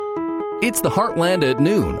It's the Heartland at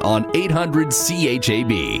noon on 800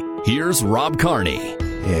 CHAB. Here's Rob Carney.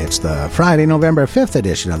 It's the Friday, November 5th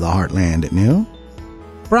edition of the Heartland at noon.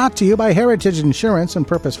 Brought to you by Heritage Insurance and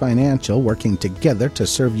Purpose Financial, working together to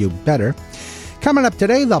serve you better. Coming up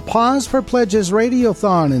today, the Pause for Pledges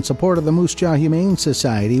Radiothon in support of the Moose Jaw Humane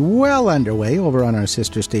Society, well underway over on our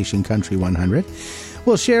sister station Country 100.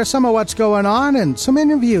 We'll share some of what's going on and some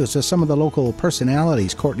interviews with some of the local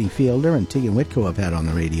personalities Courtney Fielder and Tegan Whitco have had on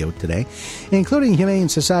the radio today, including Humane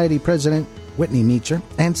Society President Whitney Meacher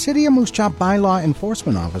and City of Moose Jaw Bylaw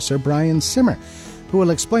Enforcement Officer Brian Simmer, who will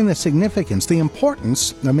explain the significance, the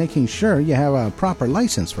importance of making sure you have a proper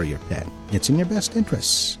license for your pet. It's in your best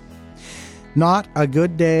interests. Not a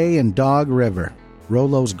good day in Dog River.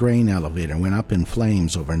 Rolo's grain elevator went up in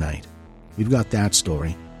flames overnight. We've got that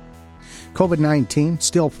story. COVID-19,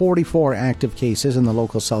 still 44 active cases in the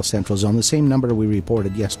local South Central Zone, the same number we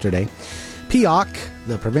reported yesterday. PEOC,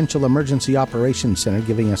 the Provincial Emergency Operations Center,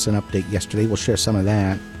 giving us an update yesterday. We'll share some of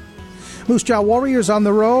that. Moose Jaw Warriors on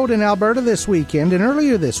the road in Alberta this weekend, and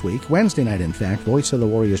earlier this week, Wednesday night in fact, Voice of the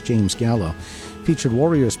Warriors James Gallo featured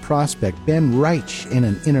Warriors prospect Ben Reich in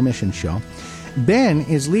an intermission show. Ben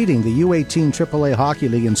is leading the U18 AAA Hockey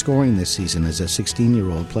League in scoring this season as a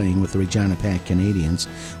 16-year-old playing with the Regina Pack Canadians.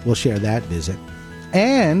 We'll share that visit.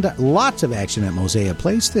 And lots of action at Mosaic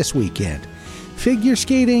Place this weekend. Figure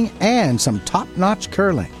skating and some top-notch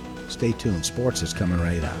curling. Stay tuned. Sports is coming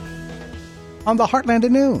right up. On the Heartland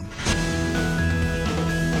at noon.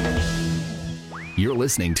 You're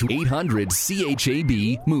listening to 800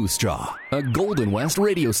 CHAB Moose Jaw, a Golden West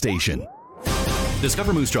radio station.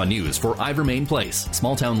 Discover Moose Jaw News for Ivermain Place.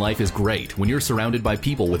 Small town life is great when you're surrounded by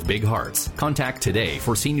people with big hearts. Contact today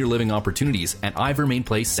for senior living opportunities at Ivermain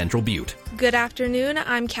Place, Central Butte. Good afternoon,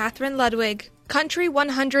 I'm Catherine Ludwig. Country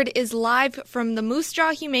 100 is live from the Moose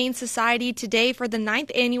Jaw Humane Society today for the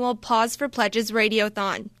 9th annual Pause for Pledges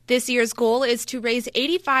Radiothon. This year's goal is to raise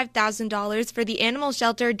 $85,000 for the animal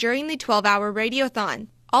shelter during the 12-hour radiothon.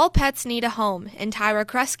 All pets need a home, and Tyra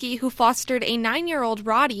Kresge, who fostered a 9-year-old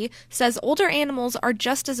Roddy, says older animals are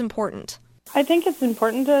just as important. I think it's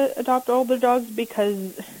important to adopt older dogs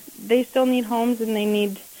because they still need homes and they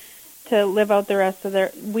need to live out the rest of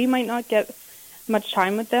their... We might not get much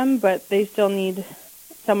time with them, but they still need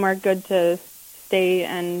somewhere good to stay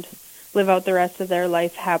and live out the rest of their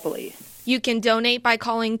life happily. You can donate by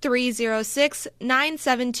calling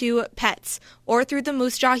 306-972-PETS or through the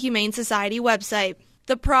Moose Jaw Humane Society website.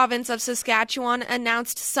 The province of Saskatchewan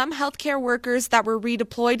announced some healthcare workers that were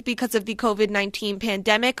redeployed because of the COVID-19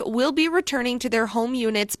 pandemic will be returning to their home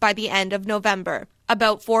units by the end of November.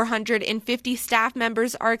 About 450 staff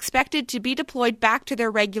members are expected to be deployed back to their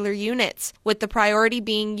regular units, with the priority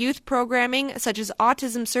being youth programming such as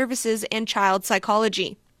autism services and child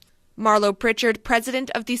psychology. Marlo Pritchard,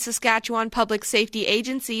 president of the Saskatchewan Public Safety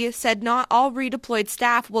Agency, said not all redeployed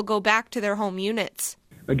staff will go back to their home units.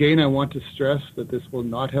 Again, I want to stress that this will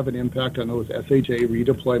not have an impact on those SHA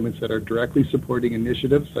redeployments that are directly supporting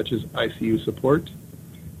initiatives such as ICU support,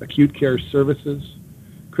 acute care services,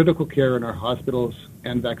 critical care in our hospitals,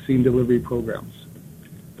 and vaccine delivery programs.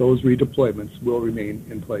 Those redeployments will remain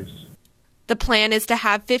in place. The plan is to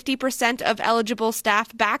have 50% of eligible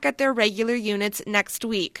staff back at their regular units next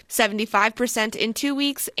week, 75% in 2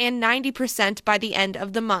 weeks, and 90% by the end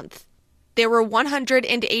of the month. There were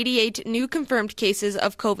 188 new confirmed cases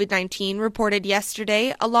of COVID-19 reported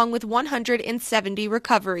yesterday, along with 170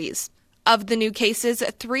 recoveries. Of the new cases,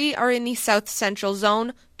 3 are in the South Central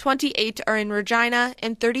Zone, 28 are in Regina,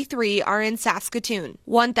 and 33 are in Saskatoon.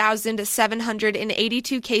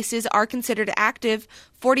 1,782 cases are considered active,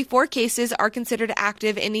 44 cases are considered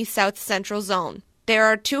active in the South Central Zone. There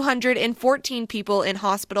are 214 people in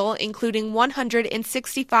hospital, including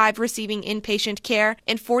 165 receiving inpatient care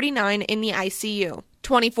and 49 in the ICU.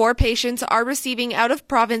 24 patients are receiving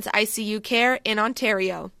out-of-province ICU care in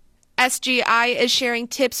Ontario. SGI is sharing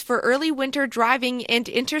tips for early winter driving and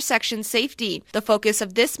intersection safety, the focus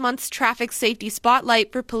of this month's traffic safety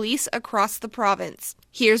spotlight for police across the province.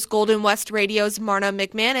 Here's Golden West Radio's Marna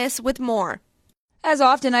McManus with more. As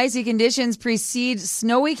often icy conditions precede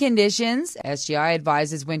snowy conditions, SGI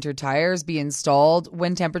advises winter tires be installed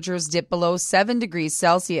when temperatures dip below 7 degrees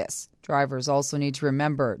Celsius. Drivers also need to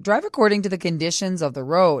remember, drive according to the conditions of the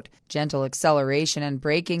road. Gentle acceleration and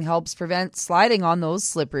braking helps prevent sliding on those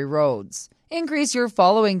slippery roads. Increase your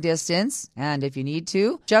following distance, and if you need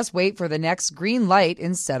to, just wait for the next green light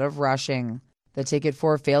instead of rushing. The ticket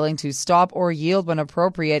for failing to stop or yield when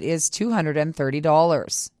appropriate is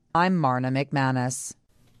 $230. I'm Marna McManus.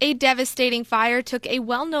 A devastating fire took a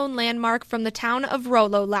well-known landmark from the town of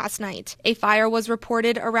Rollo last night. A fire was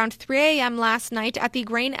reported around 3 a.m. last night at the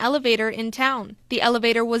grain elevator in town. The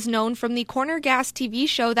elevator was known from the Corner Gas TV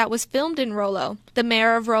show that was filmed in Rollo. The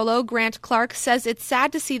mayor of Rollo, Grant Clark, says it's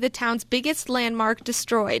sad to see the town's biggest landmark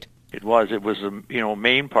destroyed. It was a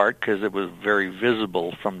main part because it was very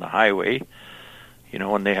visible from the highway,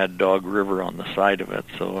 and they had Dog River on the side of it,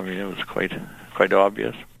 so it was quite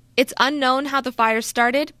obvious. It's unknown how the fire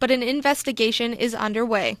started, but an investigation is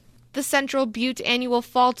underway. The Central Butte Annual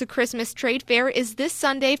Fall to Christmas Trade Fair is this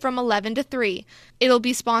Sunday from 11 to 3. It'll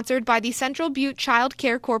be sponsored by the Central Butte Child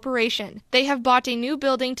Care Corporation. They have bought a new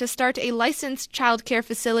building to start a licensed child care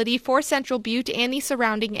facility for Central Butte and the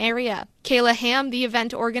surrounding area. Kayla Ham, the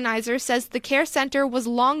event organizer, says the care center was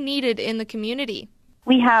long needed in the community.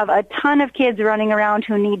 We have a ton of kids running around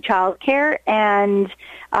who need child care and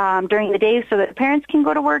during the day so that parents can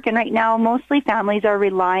go to work. And right now, mostly families are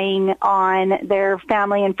relying on their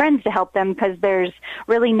family and friends to help them because there's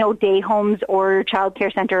really no day homes or child care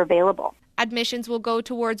center available. Admissions will go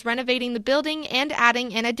towards renovating the building and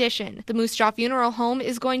adding an addition. The Moose Jaw Funeral Home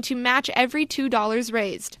is going to match every $2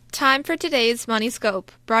 raised. Time for today's Money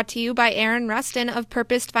Scope, brought to you by Aaron Rustin of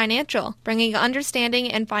Purposed Financial, bringing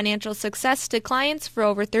understanding and financial success to clients for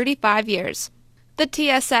over 35 years. The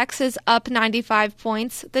TSX is up 95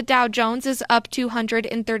 points, the Dow Jones is up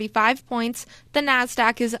 235 points, the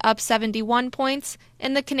Nasdaq is up 71 points,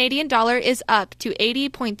 and the Canadian dollar is up to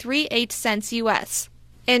 80.38 cents U.S.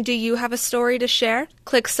 And do you have a story to share?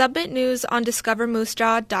 Click Submit News on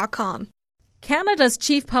discovermoosejaw.com. Canada's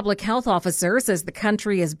chief public health officer says the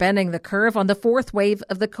country is bending the curve on the fourth wave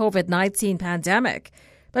of the COVID-19 pandemic,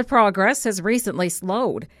 but progress has recently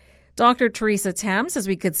slowed. Dr. Theresa Tam says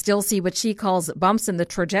we could still see what she calls bumps in the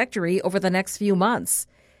trajectory over the next few months.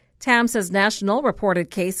 Tam says national reported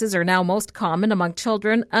cases are now most common among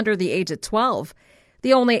children under the age of 12,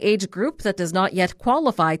 the only age group that does not yet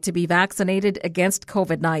qualify to be vaccinated against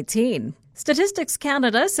COVID-19. Statistics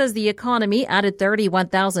Canada says the economy added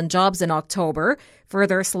 31,000 jobs in October,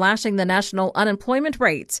 further slashing the national unemployment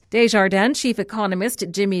rate. Desjardins chief economist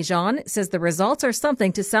Jimmy Jean says the results are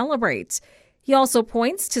something to celebrate. He also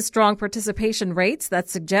points to strong participation rates that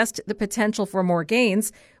suggest the potential for more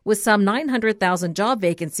gains, with some 900,000 job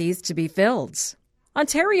vacancies to be filled.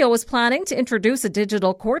 Ontario is planning to introduce a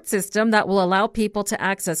digital court system that will allow people to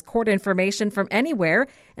access court information from anywhere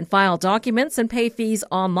and file documents and pay fees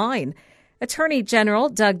online. Attorney General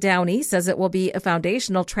Doug Downey says it will be a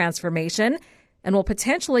foundational transformation and will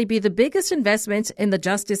potentially be the biggest investment in the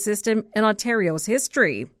justice system in Ontario's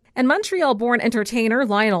history. And Montreal-born entertainer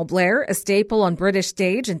Lionel Blair, a staple on British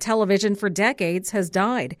stage and television for decades, has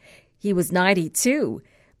died. He was 92.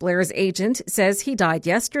 Blair's agent says he died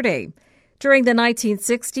yesterday. During the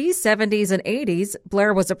 1960s, 70s, and 80s,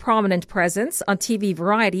 Blair was a prominent presence on TV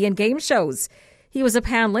variety and game shows. He was a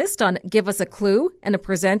panelist on Give Us a Clue and a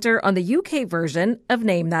presenter on the UK version of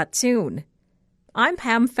Name That Tune. I'm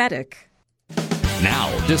Pam Feddick.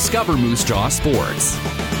 Now, discover Moose Jaw Sports.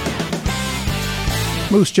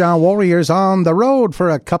 Moose Jaw Warriors on the road for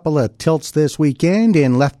a couple of tilts this weekend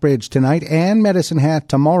in Lethbridge tonight and Medicine Hat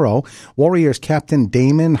tomorrow. Warriors captain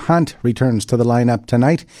Damon Hunt returns to the lineup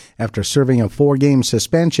tonight after serving a 4-game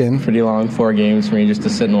suspension. Pretty long 4 games for me just to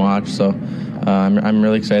sit and watch, so I'm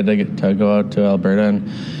really excited to go out to Alberta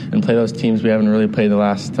and play those teams we haven't really played the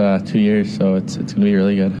last 2 years, so it's going to be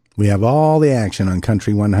really good. We have all the action on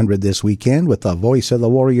Country 100 this weekend with the voice of the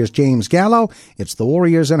Warriors, James Gallo. It's the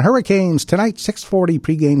Warriors and Hurricanes tonight, 6:40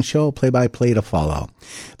 pregame show, play-by-play to follow.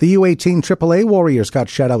 The U18 AAA Warriors got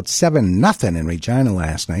shut out 7-0 in Regina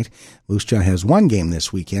last night. Moose Jaw has one game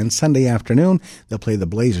this weekend. Sunday afternoon, they'll play the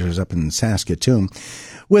Blazers up in Saskatoon.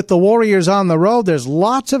 With the Warriors on the road, there's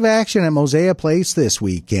lots of action at Mosaic Place this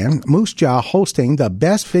weekend. Moose Jaw hosting the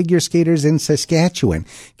best figure skaters in Saskatchewan,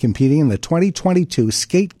 competing in the 2022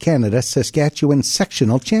 Skate Canada Saskatchewan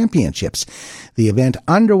Sectional Championships. The event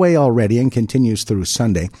underway already and continues through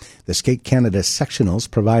Sunday. The Skate Canada Sectionals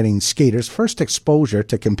providing skaters first exposure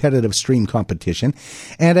to competitive stream competition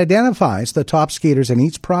and identifies the top skaters in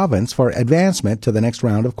each province for advancement to the next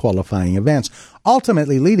round of qualifying events,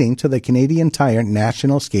 ultimately leading to the Canadian Tire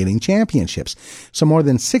National Skating Championships. So more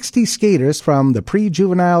than 60 skaters from the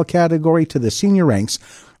pre-juvenile category to the senior ranks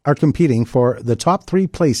are competing for the top 3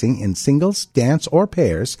 placing in singles, dance, or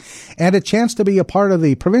pairs, and a chance to be a part of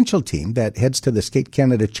the provincial team that heads to the Skate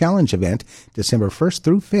Canada Challenge event December 1st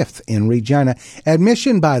through 5th in Regina.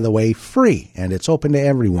 Admission, by the way, free, and it's open to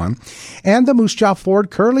everyone. And the Moose Jaw Ford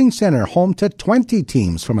Curling Centre, home to 20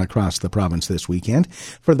 teams from across the province this weekend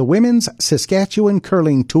for the Women's Saskatchewan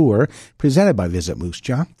Curling Tour, presented by Visit Moose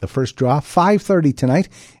Jaw. The first draw, 5:30 tonight,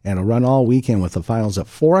 and a run all weekend with the finals at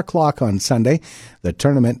 4 o'clock on Sunday. The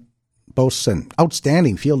tournament boasts an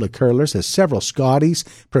outstanding field of curlers as several Scotties,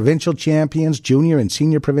 provincial champions, junior and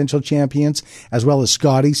senior provincial champions, as well as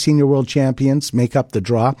Scotties, senior world champions, make up the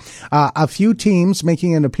draw. A few teams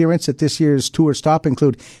making an appearance at this year's tour stop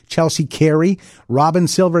include Chelsea Carey, Robin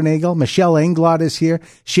Silvernagel, Michelle Englot is here,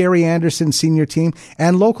 Sherry Anderson senior team,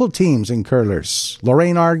 and local teams in curlers.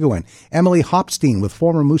 Lorraine Arguin, Emily Hopstein with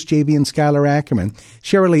former Moose Javian Skylar Ackerman,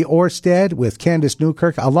 Shirley Orsted with Candace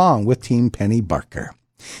Newkirk, along with Team Penny Barker.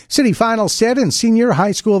 City final set in senior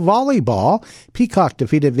high school volleyball. Peacock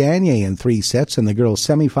defeated Vanier in 3 sets in the girls'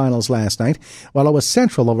 semifinals last night, while it was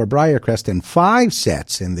Central over Briarcrest in 5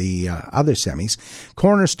 sets in the other semis.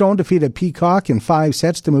 Cornerstone defeated Peacock in 5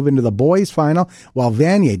 sets to move into the boys' final, while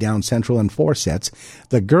Vanier downed Central in 4 sets.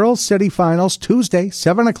 The girls' city finals Tuesday,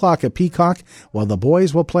 7 o'clock at Peacock, while the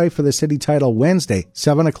boys will play for the city title Wednesday,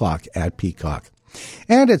 7 o'clock at Peacock.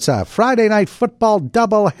 And it's a Friday night football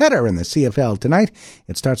doubleheader in the CFL tonight.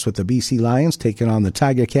 It starts with the BC Lions taking on the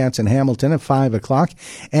Tiger Cats in Hamilton at 5 o'clock.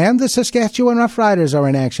 And the Saskatchewan Roughriders are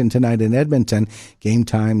in action tonight in Edmonton. Game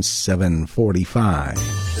time 7:45.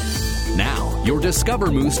 Now, your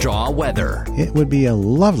Discover Moose Jaw weather. It would be a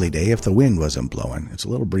lovely day if the wind wasn't blowing. It's a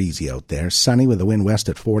little breezy out there. Sunny with the wind west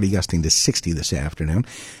at 40, gusting to 60 this afternoon.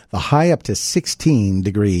 The high up to 16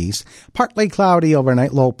 degrees. Partly cloudy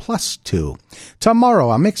overnight, low +2.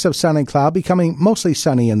 Tomorrow, a mix of sun and cloud, becoming mostly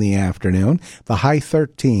sunny in the afternoon. The high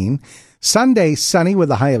 13. Sunday, sunny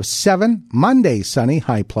with a high of 7. Monday, sunny,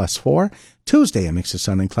 high +4. Tuesday, a mix of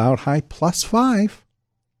sun and cloud, high +5.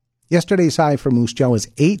 Yesterday's high for Moose Jaw was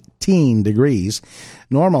 18 degrees.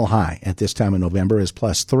 Normal high at this time of November is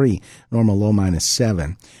 +3. Normal low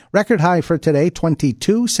 -7. Record high for today,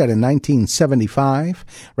 22, set in 1975.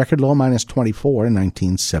 Record low -24 in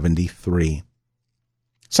 1973.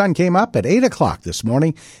 Sun came up at 8 o'clock this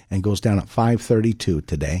morning and goes down at 5:32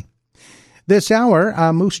 today. This hour,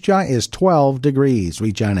 Moose Jaw is 12 degrees.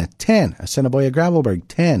 Regina 10. Assiniboia Gravelbourg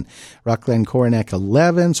 10. Rockland Coronac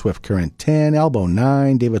 11. Swift Current 10. Elbow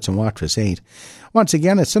 9. Davidson Watrous 8. Once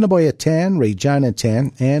again, Assiniboia 10. Regina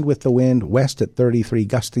 10. And with the wind west at 33,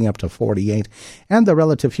 gusting up to 48. And the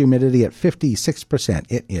relative humidity at 56%.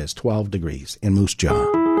 It is 12 degrees in Moose Jaw.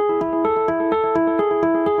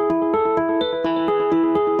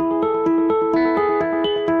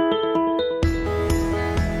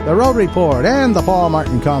 The Road Report and the Paul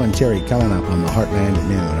Martin commentary coming up on the Heartland at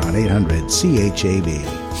noon on 800 CHAB.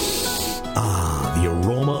 The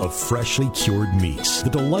aroma of freshly cured meats, the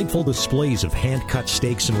delightful displays of hand-cut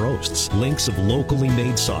steaks and roasts, links of locally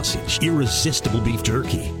made sausage, irresistible beef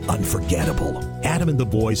jerky, unforgettable. Adam and the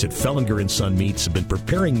boys at Fellinger & Son Meats have been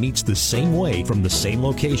preparing meats the same way from the same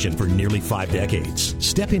location for nearly 5 decades.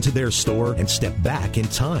 Step into their store and step back in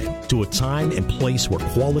time to a time and place where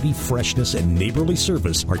quality, freshness, and neighborly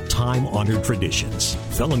service are time-honored traditions.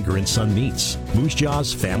 Fellinger & Son Meats, Moose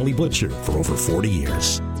Jaw's family butcher for over 40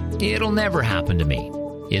 years. It'll never happen to me,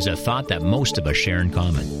 is a thought that most of us share in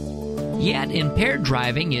common. Yet, impaired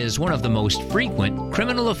driving is one of the most frequent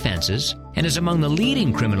criminal offenses and is among the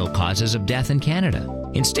leading criminal causes of death in Canada.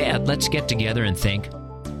 Instead, let's get together and think,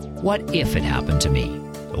 what if it happened to me?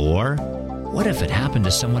 Or, what if it happened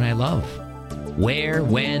to someone I love? Where,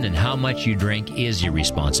 when, and how much you drink is your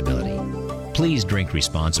responsibility. Please drink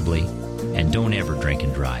responsibly, and don't ever drink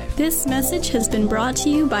and drive. This message has been brought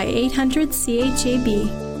to you by 800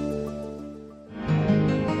 CHAB.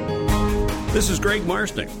 This is Greg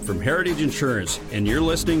Marsnick from Heritage Insurance, and you're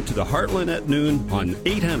listening to the Heartland at noon on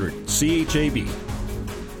 800 CHAB.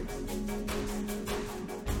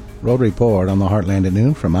 Road Report on the Heartland at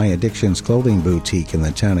noon from My Addictions Clothing Boutique in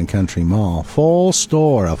the Town and Country Mall. Full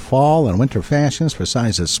store of fall and winter fashions for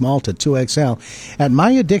sizes small to 2XL at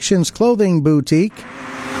My Addictions Clothing Boutique.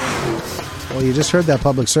 Well, you just heard that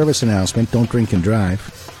public service announcement. Don't drink and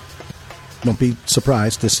drive. Don't be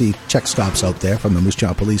surprised to see check stops out there from the Moose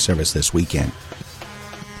Jaw Police Service this weekend.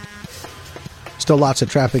 Still lots of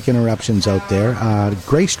traffic interruptions out there.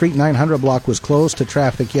 Gray Street 900 block was closed to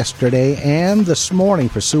traffic yesterday and this morning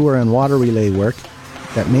for sewer and water relay work.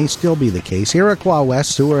 That may still be the case. Iroquois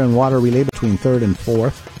West, sewer and water relay between 3rd and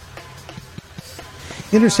 4th.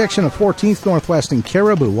 Intersection of 14th Northwest and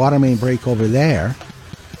Caribou, water main break over there.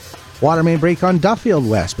 Water main break on Duffield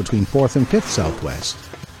West between 4th and 5th Southwest.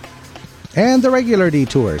 And the regular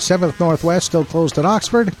detour, 7th Northwest still closed at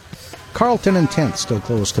Oxford. Carlton and 10th still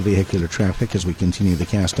closed to vehicular traffic as we continue the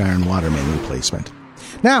cast iron water main replacement.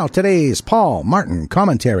 Now, today's Paul Martin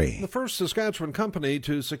commentary. The first Saskatchewan company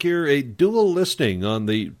to secure a dual listing on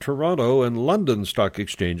the Toronto and London stock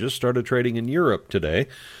exchanges started trading in Europe today.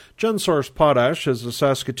 GenSource Potash is a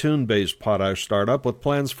Saskatoon-based potash startup with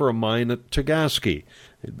plans for a mine at Tegasky.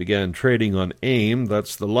 It began trading on AIM,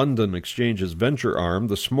 that's the London Exchange's venture arm,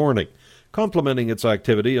 this morning, complementing its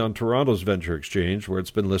activity on Toronto's venture exchange, where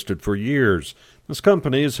it's been listed for years. This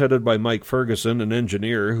company is headed by Mike Ferguson, an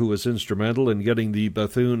engineer who was instrumental in getting the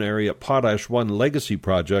Bethune Area Potash 1 Legacy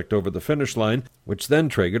project over the finish line, which then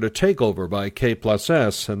triggered a takeover by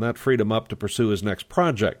K+S, and that freed him up to pursue his next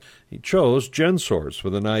project. He chose GenSource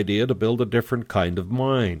with an idea to build a different kind of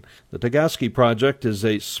mine. The Tegasky project is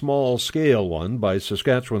a small-scale one by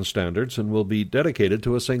Saskatchewan standards and will be dedicated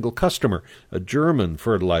to a single customer, a German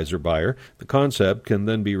fertilizer buyer. The concept can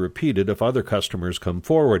then be repeated if other customers come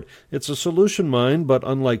forward. It's a solution mine, but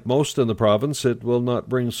unlike most in the province, it will not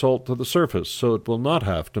bring salt to the surface, so it will not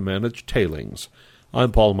have to manage tailings.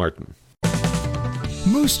 I'm Paul Martin.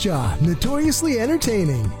 Moose Jaw, notoriously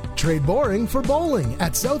entertaining. Trade boring for bowling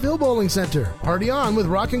at South Hill Bowling Center. Party on with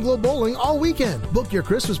Rock and Glow Bowling all weekend. Book your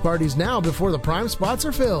Christmas parties now before the prime spots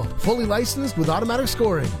are filled. Fully licensed with automatic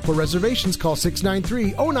scoring. For reservations, call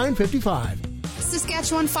 693-0955.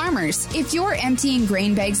 Saskatchewan farmers, if you're emptying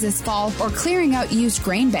grain bags this fall or clearing out used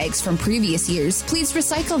grain bags from previous years, please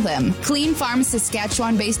recycle them. Clean Farms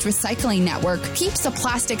Saskatchewan-based recycling network keeps the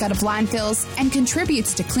plastic out of landfills and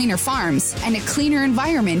contributes to cleaner farms and a cleaner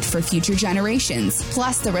environment for future generations.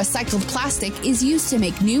 Plus, the recycled plastic is used to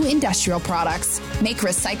make new industrial products. Make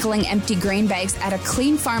recycling empty grain bags at a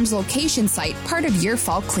Clean Farms location site part of your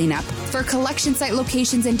fall cleanup. For collection site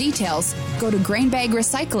locations and details, go to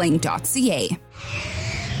grainbagrecycling.ca.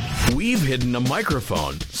 We've hidden a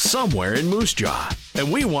microphone somewhere in Moose Jaw,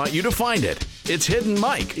 and we want you to find it. It's Hidden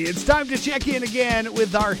Mic. It's time to check in again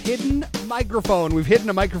with our hidden microphone. We've hidden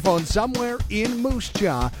a microphone somewhere in Moose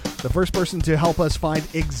Jaw. The first person to help us find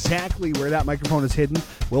exactly where that microphone is hidden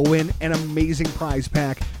will win an amazing prize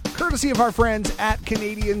pack, courtesy of our friends at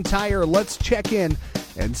Canadian Tire. Let's check in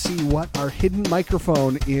and see what our hidden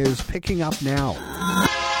microphone is picking up now.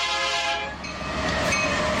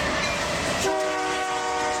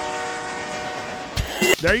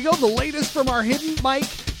 There you go, the latest from our Hidden Mic.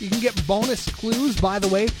 You can get bonus clues, by the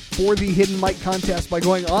way, for the Hidden Mic contest by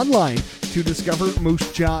going online to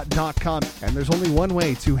discovermoosejaw.com. And there's only one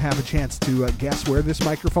way to have a chance to guess where this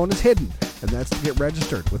microphone is hidden, and that's to get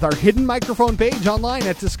registered with our Hidden Microphone page online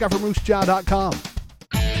at discovermoosejaw.com.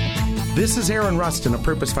 This is Aaron Rustin of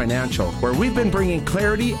Purpose Financial, where we've been bringing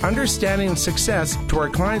clarity, understanding, and success to our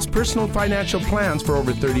clients' personal financial plans for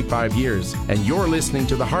over 35 years. And you're listening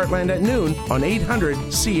to the Heartland at Noon on 800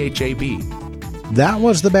 CHAB. That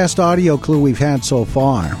was the best audio clue we've had so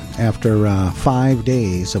far after 5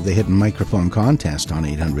 days of the Hidden Microphone contest on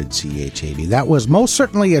 800 CHAB. That was most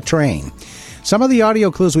certainly a train. Some of the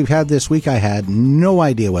audio clues we've had this week, I had no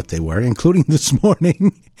idea what they were, including this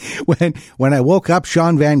morning when I woke up,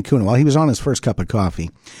 Sean Van Koenen, well, he was on his first cup of coffee,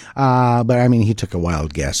 but I mean, he took a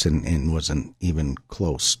wild guess and wasn't even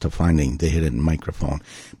close to finding the hidden microphone.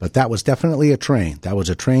 But that was definitely a train. That was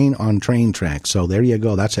a train on train tracks. So there you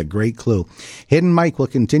go. That's a great clue. Hidden Mic will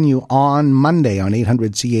continue on Monday on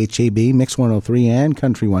 800 CHAB, Mix 103 and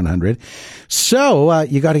Country 100. So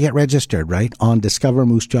you got to get registered, right, on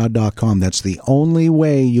discovermoosejaw.com. That's the only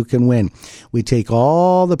way you can win. We take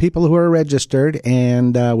all the people who are registered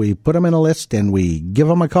and we put them in a list and we give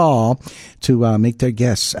them a call to make their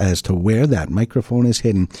guess as to where that microphone is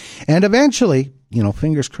hidden. And eventually, you know,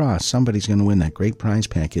 fingers crossed, somebody's going to win that great prize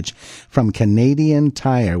package from Canadian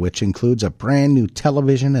Tire, which includes a brand new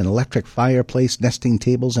television, an electric fireplace, nesting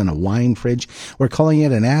tables, and a wine fridge. We're calling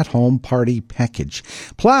it an at-home party package.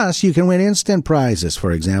 Plus, you can win instant prizes.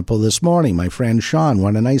 For example, this morning, my friend Sean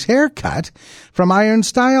won a nice haircut from Iron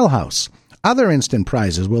Style House. Other instant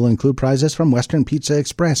prizes will include prizes from Western Pizza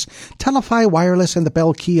Express, Telefy Wireless and the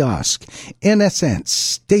Bell Kiosk,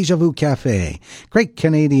 Innocence, Deja Vu Cafe, Great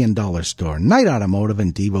Canadian Dollar Store, Knight Automotive,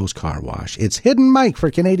 and Devo's Car Wash. It's Hidden Mic for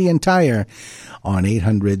Canadian Tire on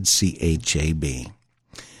 800 CHAB.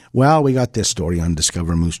 Well, we got this story on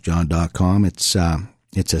discovermoosejaw.com.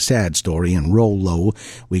 It's a sad story and roll low.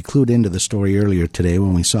 We clued into the story earlier today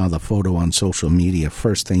when we saw the photo on social media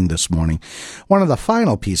first thing this morning. One of the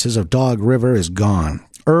final pieces of Dog River is gone.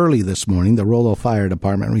 Early this morning, the Rollo Fire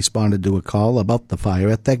Department responded to a call about the fire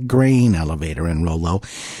at the grain elevator in Rollo.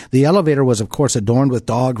 The elevator was, of course, adorned with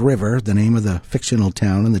Dog River, the name of the fictional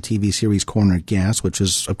town in the TV series Cornered Gas, which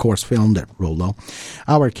is, of course, filmed at Rollo.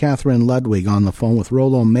 Our Catherine Ludwig on the phone with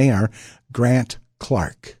Rollo Mayor Grant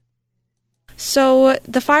Clark. So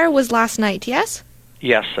the fire was last night, yes?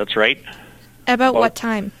 Yes, that's right. About what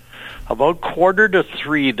time? About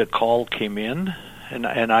 2:45 the call came in, and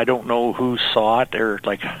I don't know who saw it or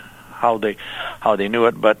like how they knew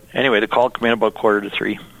it, but anyway, the call came in about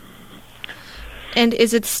 2:45. And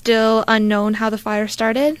is it still unknown how the fire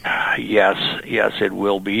started? Yes, it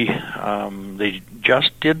will be. They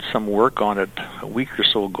just did some work on it a week or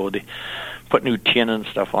so ago. They put new tin and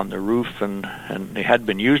stuff on the roof, and they had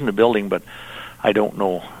been using the building, but I don't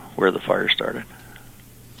know where the fire started.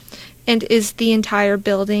 And is the entire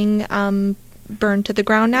building burned to the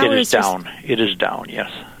ground now? It is down. It is down,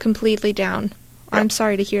 yes. Completely down. Yep. I'm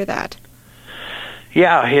sorry to hear that.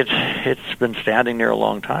 Yeah, it's been standing there a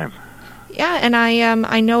long time. Yeah, and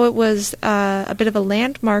I know it was a bit of a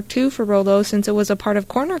landmark, too, for Rollo, since it was a part of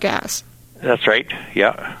Corner Gas. That's right,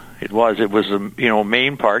 yeah. It was a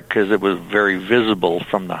main part because it was very visible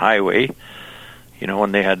from the highway,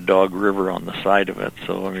 and they had Dog River on the side of it,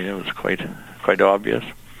 so it was quite obvious.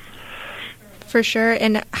 For sure.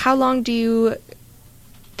 And how long do you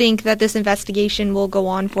think that this investigation will go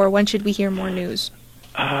on for? When should we hear more news?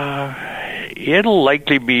 It'll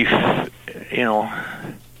likely be,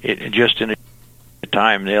 just in a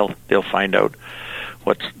time they'll find out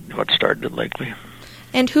what started it likely.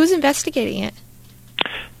 And who's investigating it?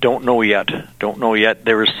 Don't know yet.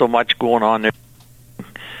 There was so much going on there.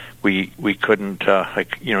 We couldn't,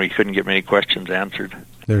 you couldn't get many questions answered.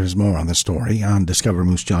 There's more on the story on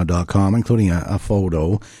discovermoosejaw.com, including a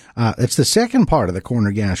photo. It's the second part of the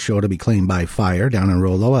Corner Gas show to be claimed by fire down in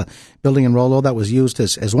Rollo. A building in Rollo that was used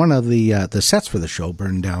as one of the sets for the show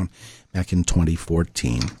burned down back in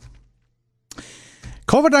 2014.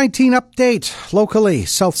 COVID-19 update locally.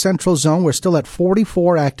 South Central Zone, we're still at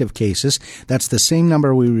 44 active cases. That's the same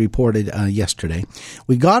number we reported yesterday.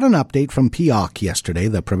 We got an update from PEOC yesterday,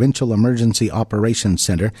 the Provincial Emergency Operations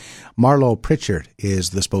Center. Marlo Pritchard is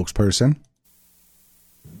the spokesperson.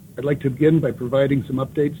 I'd like to begin by providing some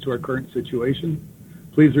updates to our current situation.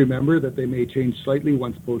 Please remember that they may change slightly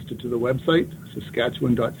once posted to the website,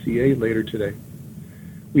 saskatchewan.ca, later today.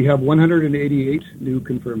 We have 188 new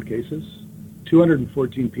confirmed cases.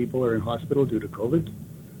 214 people are in hospital due to COVID.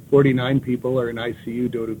 49 people are in ICU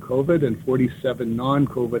due to COVID, and 47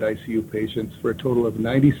 non-COVID ICU patients, for a total of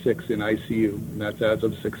 96 in ICU, and that's as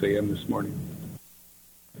of 6 a.m. this morning.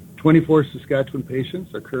 24 Saskatchewan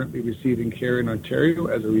patients are currently receiving care in Ontario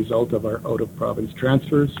as a result of our out-of-province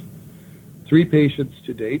transfers. 3 patients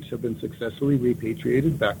to date have been successfully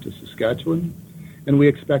repatriated back to Saskatchewan, and we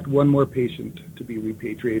expect 1 more patient to be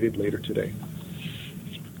repatriated later today.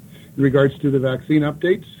 In regards to the vaccine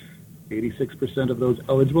updates, 86% of those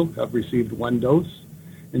eligible have received 1 dose,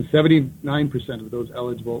 and 79% of those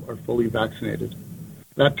eligible are fully vaccinated.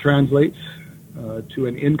 That translates to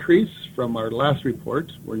an increase from our last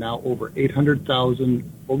report. We're now over 800,000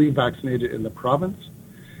 fully vaccinated in the province.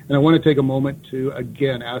 And I want to take a moment to,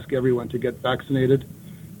 again, ask everyone to get vaccinated.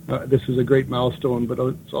 This is a great milestone, but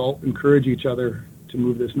let's all encourage each other to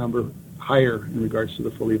move this number higher in regards to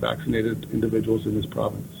the fully vaccinated individuals in this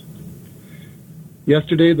province.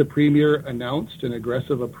 Yesterday, the Premier announced an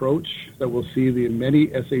aggressive approach that will see the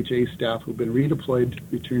many SHA staff who've been redeployed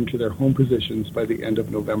return to their home positions by the end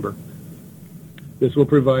of November. This will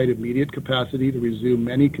provide immediate capacity to resume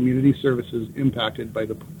many community services impacted by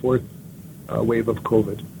the 4th wave of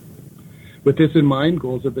COVID. With this in mind,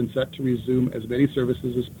 goals have been set to resume as many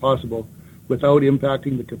services as possible without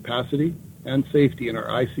impacting the capacity and safety in our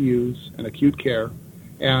ICUs and acute care,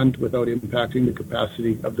 and without impacting the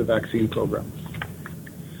capacity of the vaccine program.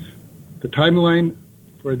 The timeline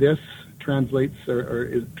for this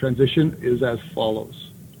transition is as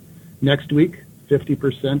follows. Next week,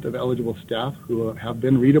 50% of eligible staff who have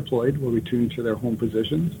been redeployed will return to their home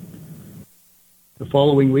positions. The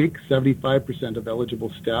following week, 75% of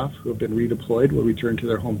eligible staff who have been redeployed will return to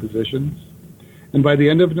their home positions. And by the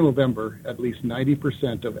end of November, at least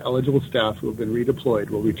 90% of eligible staff who have been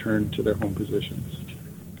redeployed will return to their home positions.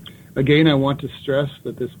 Again, I want to stress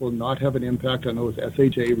that this will not have an impact on those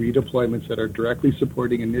SHA redeployments that are directly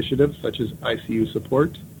supporting initiatives such as ICU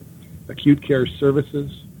support, acute care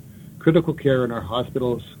services, critical care in our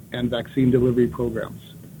hospitals, and vaccine delivery programs.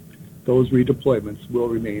 Those redeployments will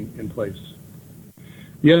remain in place.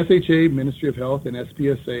 The SHA, Ministry of Health, and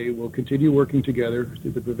SPSA will continue working together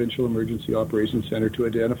through the Provincial Emergency Operations Centre to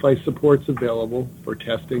identify supports available for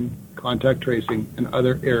testing, contact tracing, and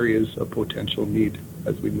other areas of potential need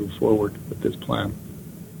as we move forward with this plan.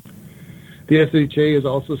 The SHA is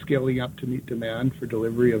also scaling up to meet demand for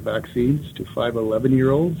delivery of vaccines to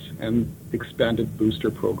 5-11-year-olds and expanded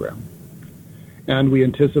booster program. And we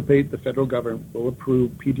anticipate the federal government will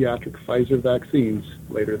approve pediatric Pfizer vaccines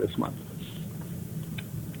later this month.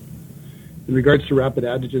 In regards to rapid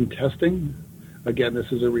antigen testing, again,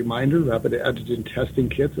 this is a reminder, rapid antigen testing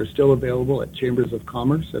kits are still available at Chambers of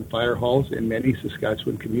Commerce and fire halls in many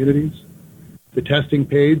Saskatchewan communities. The testing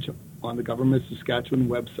page on the Government of Saskatchewan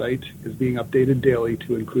website is being updated daily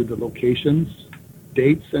to include the locations,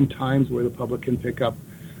 dates, and times where the public can pick up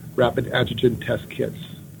rapid antigen test kits.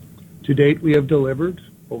 To date, we have delivered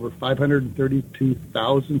over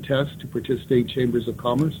 532,000 tests to participating chambers of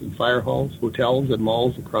commerce and fire halls, hotels, and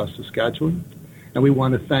malls across Saskatchewan, and we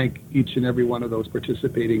want to thank each and every one of those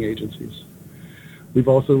participating agencies. We've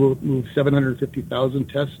also moved 750,000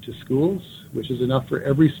 tests to schools, which is enough for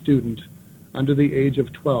every student under the age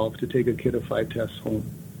of 12 to take a kit of 5 tests home.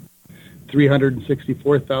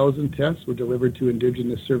 364,000 tests were delivered to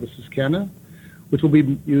Indigenous Services Canada, which will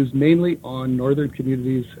be used mainly on northern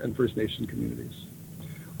communities and First Nation communities.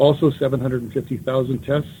 Also, 750,000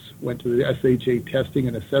 tests went to the SHA testing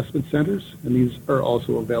and assessment centers, and these are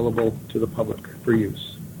also available to the public for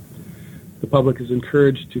use. The public is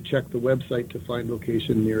encouraged to check the website to find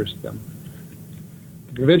location nearest them.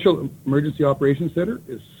 The Provincial Emergency Operations Centre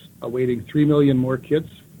is awaiting 3 million more kits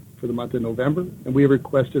for the month of November, and we have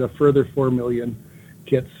requested a further 4 million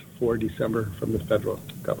kits for December from the federal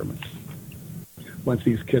government. Once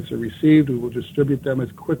these kits are received, we will distribute them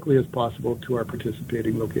as quickly as possible to our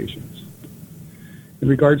participating locations. In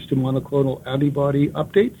regards to monoclonal antibody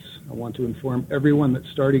updates, I want to inform everyone that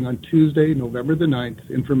starting on Tuesday, November the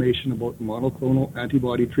 9th, information about monoclonal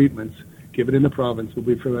antibody treatments given in the province will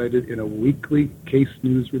be provided in a weekly case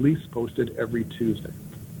news release posted every Tuesday.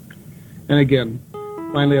 And again,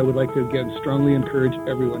 finally, I would like to again strongly encourage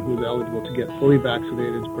everyone who is eligible to get fully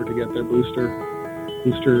vaccinated or to get their booster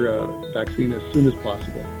vaccine as soon as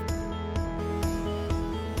possible.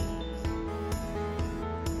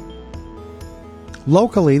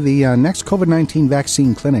 Locally, the next COVID-19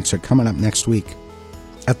 vaccine clinics are coming up next week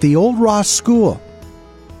at the Old Ross School.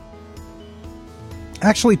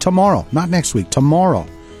 Actually, tomorrow, not next week, tomorrow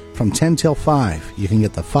from 10 till 5. You can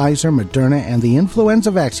get the Pfizer, Moderna, and the influenza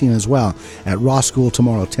vaccine as well at Ross School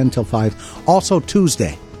tomorrow, 10 till 5. Also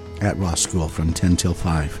Tuesday at Ross School from 10 till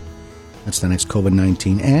 5. That's the next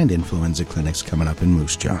COVID-19 and influenza clinics coming up in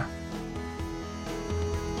Moose Jaw.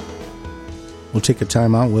 We'll take a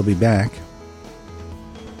time out. We'll be back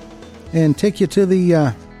and take you to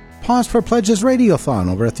the Pause for Pledges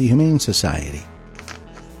Radiothon over at the Humane Society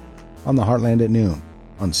on the Heartland at noon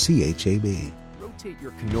on CHAB. Rotate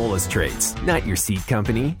your canola traits, not your seed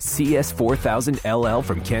company. CS4000LL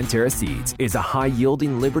from Cantera Seeds is a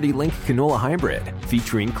high-yielding Liberty Link canola hybrid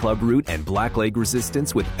featuring club root and blackleg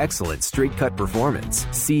resistance with excellent straight-cut performance.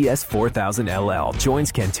 CS4000LL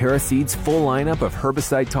joins Cantera Seeds' full lineup of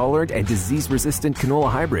herbicide-tolerant and disease-resistant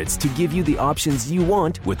canola hybrids to give you the options you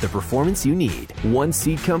want with the performance you need. One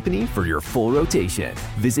seed company for your full rotation.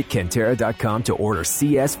 Visit Cantera.com to order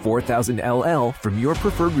CS4000LL from your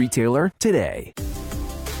preferred retailer today.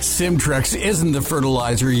 Simtrex isn't the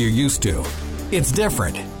fertilizer you're used to. It's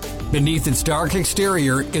different. Beneath its dark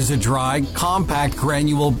exterior is a dry, compact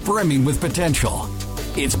granule brimming with potential.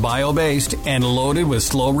 It's bio-based and loaded with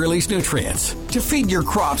slow-release nutrients to feed your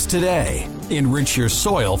crops today, enrich your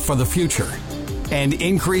soil for the future, and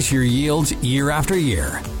increase your yields year after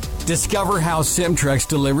year. Discover how Simtrex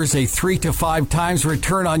delivers a 3 to 5 times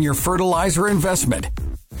return on your fertilizer investment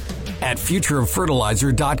at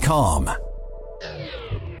futureoffertilizer.com.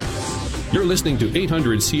 You're listening to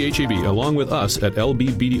 800 CHAB along with us at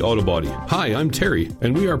LBBD Auto Body. Hi, I'm Terry,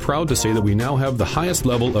 and we are proud to say that we now have the highest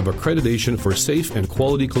level of accreditation for safe and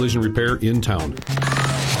quality collision repair in town.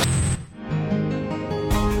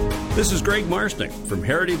 This is Greg Marsnick from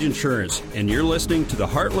Heritage Insurance, and you're listening to the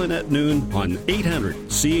Heartland at noon on 800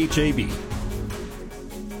 CHAB.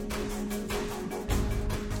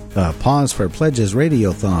 The Pause for Pledges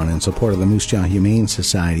Radiothon in support of the Moose Jaw Humane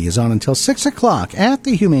Society is on until 6 o'clock at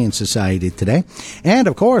the Humane Society today. And,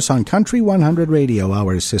 of course, on Country 100 Radio,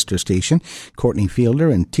 our sister station. Courtney Fielder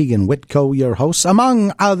and Tegan Whitco, your hosts,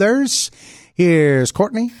 among others. Here's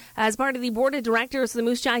Courtney. As part of the board of directors of the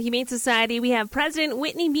Moose Jaw Humane Society, we have President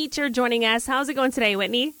Whitney Beecher joining us. How's it going today,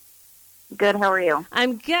 Whitney? Good. How are you?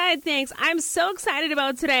 I'm good, thanks. I'm so excited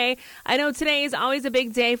about today. I know today is always a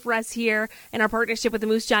big day for us here in our partnership with the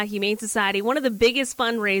Moose Jaw Humane Society. One of the biggest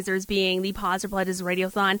fundraisers being the Pause for Pledges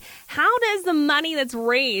Radiothon. How does the money that's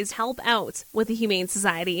raised help out with the Humane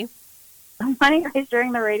Society? Money raised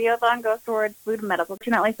during the Radiothon goes towards food and medical.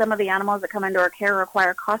 Fortunately, some of the animals that come into our care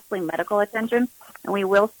require costly medical attention, and we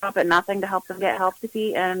will stop at nothing to help them get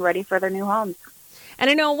healthy and ready for their new homes. And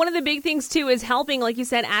I know one of the big things, too, is helping, like you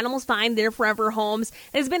said, animals find their forever homes.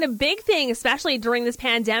 It's been a big thing, especially during this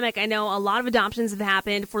pandemic. I know a lot of adoptions have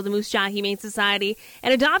happened for the Moose Jaw Humane Society,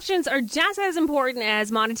 and adoptions are just as important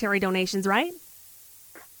as monetary donations, right?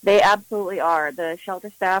 They absolutely are. The shelter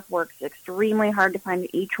staff works extremely hard to find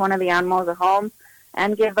each one of the animals a home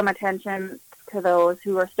and give them attention to those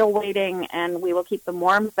who are still waiting, and we will keep them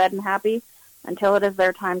warm, fed, and happy until it is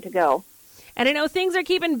their time to go. And I know things are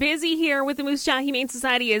keeping busy here with the Moose Jaw Humane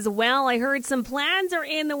Society as well. I heard some plans are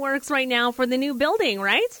in the works right now for the new building,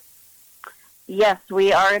 right? Yes,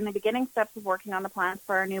 we are in the beginning steps of working on the plans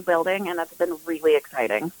for our new building, and that's been really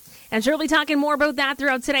exciting. And sure, we'll be talking more about that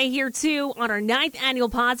throughout today here, too, on our 9th annual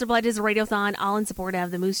Pause for Pledges Radiothon, all in support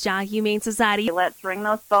of the Moose Jaw Humane Society. Let's ring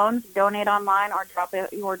those phones, donate online, or drop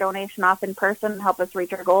your donation off in person and help us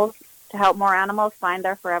reach our goals to help more animals find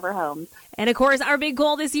their forever homes. And, of course, our big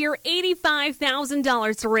goal this year,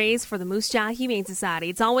 $85,000 to raise for the Moose Jaw Humane Society.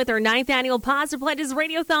 It's all with our 9th annual Pause for Pledges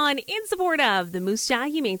Radiothon in support of the Moose Jaw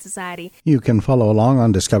Humane Society. You can follow along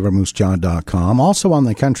on discovermoosejaw.com, also on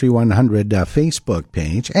the Country 100 Facebook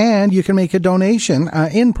page, and you can make a donation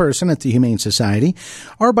in person at the Humane Society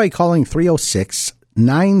or by calling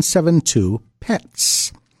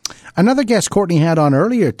 306-972-PETS. Another guest Courtney had on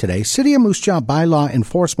earlier today, City of Moose Jaw Bylaw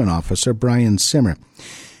Enforcement Officer Brian Simmer.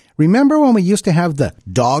 Remember when we used to have the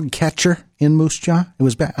dog catcher in Moose Jaw? It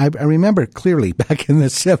was I remember clearly back in the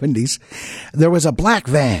 70s. There was a black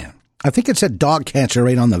van. I think it said dog catcher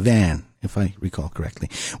right on the van, if I recall correctly.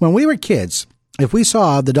 When we were kids, if we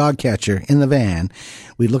saw the dog catcher in the van,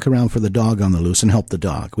 we'd look around for the dog on the loose and help the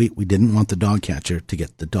dog. We didn't want the dog catcher to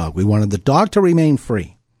get the dog. We wanted the dog to remain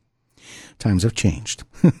free. Times have changed.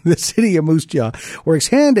 The City of Moose Jaw works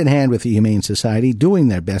hand in hand with the Humane Society, doing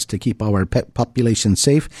their best to keep our pet population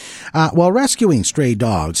safe while rescuing stray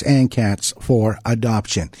dogs and cats for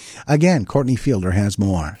adoption. Again, Courtney Fielder has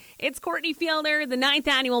more. It's Courtney Fielder, the 9th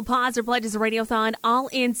annual Pause for Pledges Radiothon, all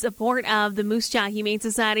in support of the Moose Jaw Humane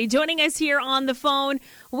Society. Joining us here on the phone,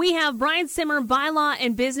 we have Brian Simmer, Bylaw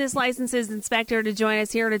and Business Licenses Inspector, to join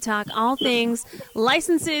us here to talk all things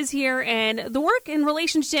licenses here and the work and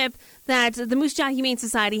relationship that the Moose Jaw Humane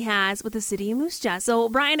Society has with the City of Moose Jaw. So,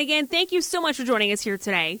 Brian, again, thank you so much for joining us here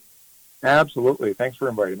today. Absolutely. Thanks for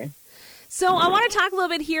inviting me. So I want to talk a little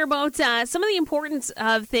bit here about some of the importance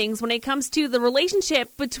of things when it comes to the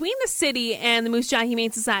relationship between the city and the Moose Jaw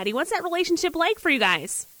Humane Society. What's that relationship like for you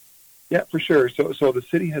guys? Yeah, for sure. So the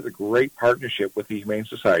city has a great partnership with the Humane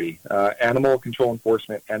Society. Animal control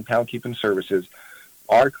enforcement and pound keeping services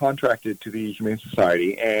are contracted to the Humane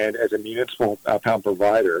Society, and as a municipal pound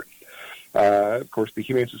provider, of course, the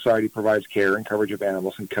Humane Society provides care and coverage of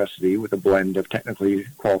animals in custody with a blend of technically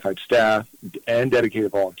qualified staff and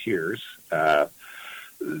dedicated volunteers. The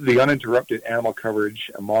uninterrupted animal coverage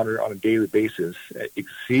monitored on a daily basis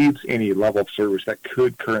exceeds any level of service that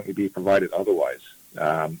could currently be provided otherwise.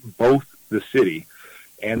 Both the city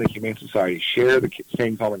and the Humane Society share the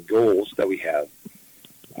same common goals that we have,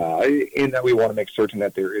 in that we want to make certain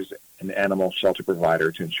that there is an animal shelter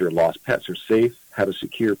provider to ensure lost pets are safe, have a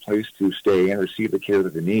secure place to stay, and receive the care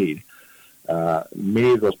that they need.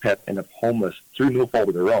 Many of those pets end up homeless through no fault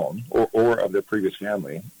of their own or of their previous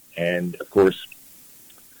family. And, of course,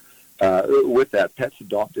 with that, pets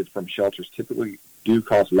adopted from shelters typically do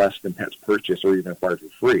cost less than pets purchased or even acquired for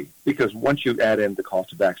free, because once you add in the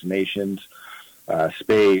cost of vaccinations,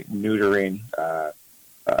 spay, neutering,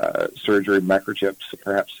 surgery, microchips,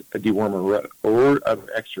 perhaps a dewormer, or other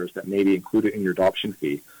extras that may be included in your adoption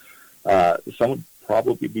fee, someone would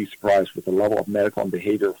probably be surprised with the level of medical and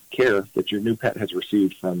behavioral care that your new pet has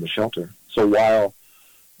received from the shelter. So while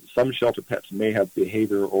some shelter pets may have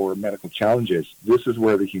behavior or medical challenges, this is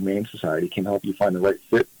where the Humane Society can help you find the right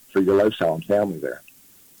fit for your lifestyle and family there.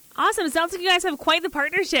 Awesome. It sounds like you guys have quite the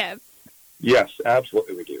partnership. Yes,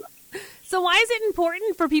 absolutely we do. So why is it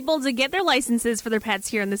important for people to get their licenses for their pets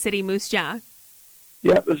here in the city of Moose Jaw?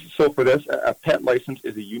 Yeah, so for this, a pet license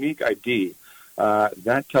is a unique ID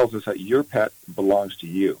that tells us that your pet belongs to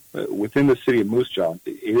you. Within the city of Moose Jaw,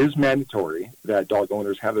 it is mandatory that dog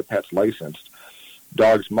owners have their pets licensed.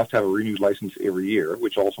 Dogs must have a renewed license every year,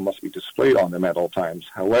 which also must be displayed on them at all times.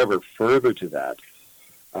 However, further to that,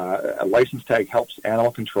 A license tag helps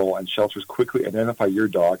animal control and shelters quickly identify your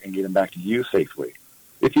dog and get him back to you safely.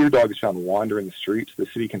 If your dog is found wandering the streets, the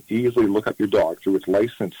city can easily look up your dog through its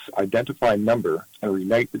license identifying number and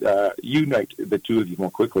unite the two of you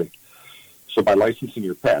more quickly. So by licensing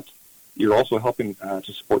your pet, you're also helping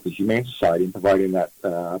to support the Humane Society in providing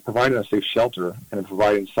a safe shelter and in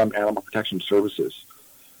providing some animal protection services.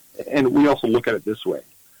 And we also look at it this way,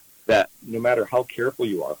 that no matter how careful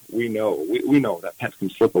you are, we know that pets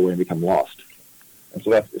can slip away and become lost. And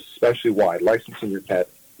so that's especially why licensing your pet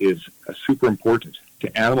is super important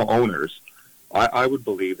to animal owners. I would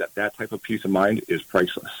believe that type of peace of mind is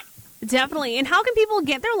priceless. Definitely. And how can people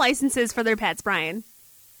get their licenses for their pets, Brian?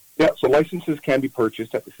 Yeah, so licenses can be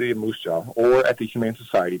purchased at the City of Moose Jaw or at the Humane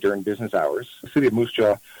Society during business hours. The City of Moose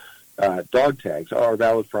Jaw dog tags are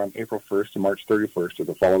valid from April 1st to March 31st of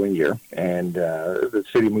the following year. And the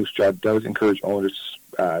City of Moose Jaw does encourage owners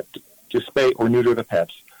to spay or neuter the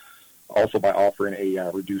pets, also by offering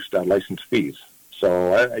a reduced license fees.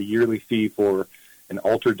 So a yearly fee for an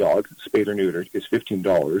altered dog, spayed or neutered, is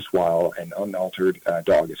 $15, while an unaltered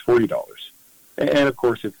dog is $40. And, of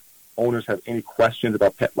course, if owners have any questions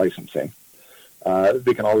about pet licensing,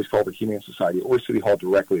 they can always call the Humane Society or City Hall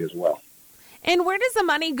directly as well. And where does the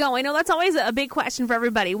money go? I know that's always a big question for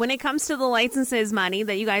everybody. When it comes to the licenses money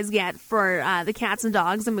that you guys get for the cats and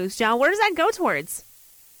dogs and Moose Jaw, where does that go towards?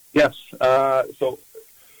 Yes. So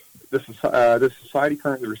this society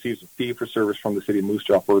currently receives a fee for service from the City of Moose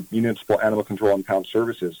Jaw for municipal animal control and pound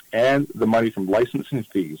services, and the money from licensing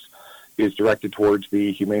fees is directed towards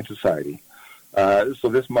the Humane Society. So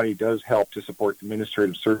this money does help to support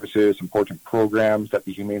administrative services, important programs that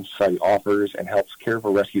the Humane Society offers, and helps care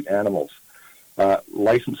for rescued animals.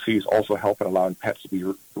 License fees also help in allowing pets to be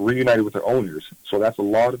reunited with their owners. So that's a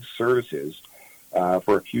lot of services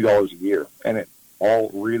for a few dollars a year. And it all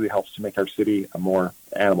really helps to make our city a more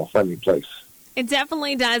animal-friendly place. It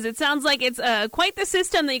definitely does. It sounds like it's quite the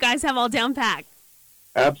system that you guys have all down packed.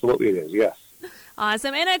 Absolutely it is, yes.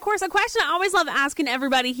 Awesome. And, of course, a question I always love asking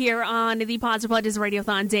everybody here on the Pods or Pledges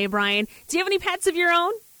Radiothon Day, Brian. Do you have any pets of your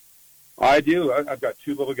own? I do. I've got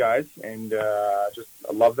two little guys, and I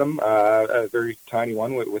love them. A very tiny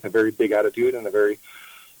one with a very big attitude, and a very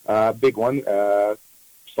big one,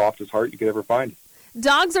 soft as heart you could ever find.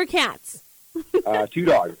 Dogs or cats? Two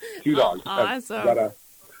dogs. Awesome. I've got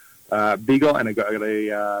a beagle, and I got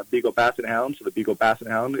a beagle basset hound. So the beagle basset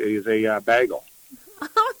hound is a bagel.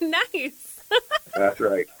 Oh, nice. That's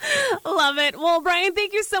right. Love it. Well, Brian,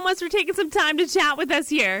 thank you so much for taking some time to chat with us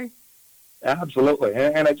here. Absolutely.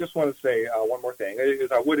 And I just want to say one more thing,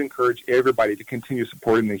 is I would encourage everybody to continue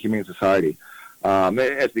supporting the Humane Society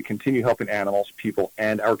as they continue helping animals, people,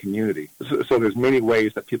 and our community. So there's many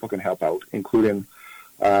ways that people can help out, including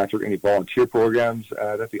through any volunteer programs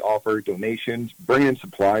that they offer, donations, bringing in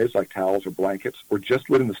supplies like towels or blankets, or just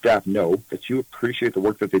letting the staff know that you appreciate the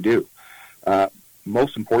work that they do.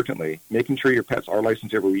 Most importantly, making sure your pets are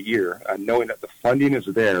licensed every year, knowing that the funding is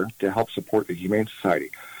there to help support the Humane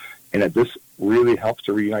Society, and that this really helps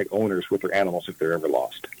to reunite owners with their animals if they're ever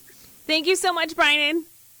lost. Thank you so much, Brian.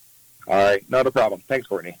 All right, not a problem. Thanks,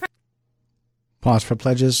 Courtney. Pause for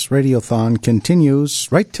Pledges Radiothon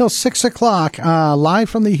continues right till 6 o'clock, live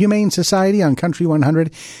from the Humane Society on Country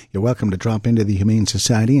 100. You're welcome to drop into the Humane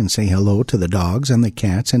Society and say hello to the dogs and the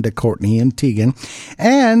cats and to Courtney and Tegan,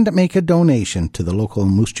 and make a donation to the local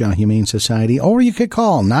Moose Jaw Humane Society, or you could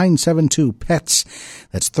call 972-PETS.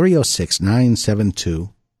 That's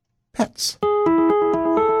 306-972-PETS.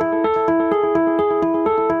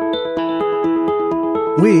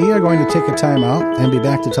 We are going to take a time out and be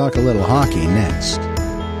back to talk a little hockey next.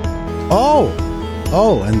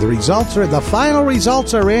 And the final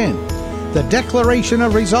results are in. The declaration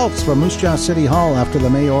of results from Moose Jaw City Hall after the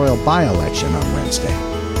mayoral by-election on Wednesday.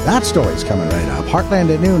 That story's coming right up.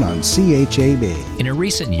 Heartland at Noon on CHAB. In a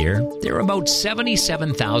recent year, there were about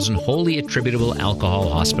 77,000 wholly attributable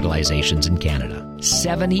alcohol hospitalizations in Canada.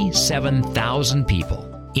 77,000 people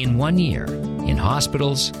in 1 year in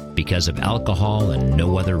hospitals because of alcohol and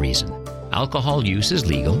no other reason. Alcohol use is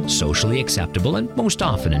legal, socially acceptable, and most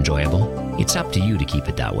often enjoyable. It's up to you to keep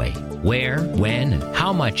it that way. Where, when, and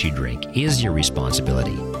how much you drink is your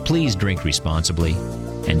responsibility. Please drink responsibly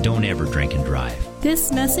and don't ever drink and drive.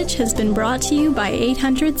 This message has been brought to you by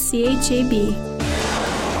 800 CHAB.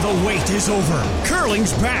 The wait is over.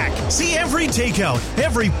 Curling's back. See every takeout,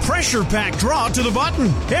 every pressure-packed draw to the button.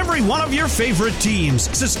 Every one of your favorite teams.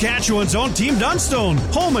 Saskatchewan's own Team Dunstone,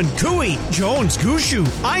 Holman, Cooey, Jones, Gushu,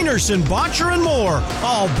 Einerson, Botcher, and more.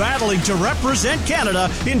 All battling to represent Canada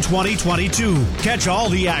in 2022. Catch all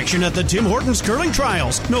the action at the Tim Hortons Curling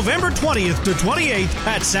Trials, November 20th to 28th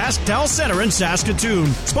at SaskTel Center in Saskatoon.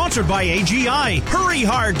 Sponsored by AGI. Hurry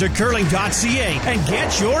hard to curling.ca and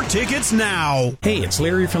get your tickets now. Hey, it's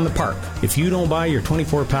Larry from the park. If you don't buy your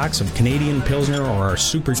 24 packs of Canadian Pilsner or our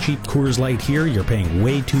super cheap Coors Light here, you're paying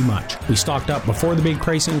way too much. We stocked up before the big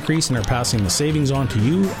price increase and are passing the savings on to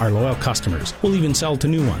you, our loyal customers. We'll even sell to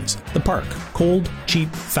new ones. The park. Cold, cheap,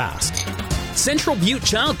 fast. Central Butte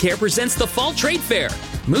Childcare presents the Fall Trade Fair.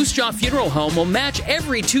 Moose Jaw Funeral Home will match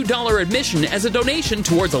every $2 admission as a donation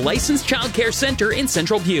towards a licensed childcare center in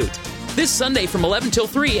Central Butte. This Sunday from 11 till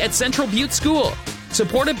 3 at Central Butte School.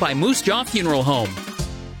 Supported by Moose Jaw Funeral Home.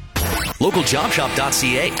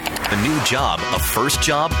 LocalJobShop.ca. A new job, a first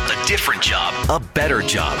job, a different job, a better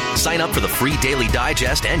job. Sign up for the free daily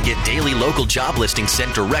digest and get daily local job listings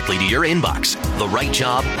sent directly to your inbox. The right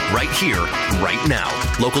job, right here, right now.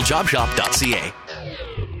 LocalJobShop.ca.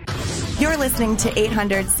 You're listening to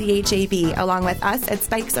 800 CHAB along with us at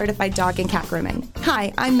Spike Certified Dog and Cat Grooming.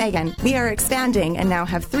 Hi, I'm Megan. We are expanding and now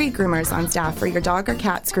have 3 groomers on staff for your dog or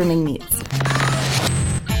cat's grooming needs.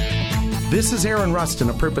 This is Aaron Rustin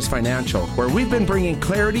of Purpose Financial, where we've been bringing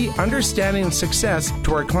clarity, understanding, and success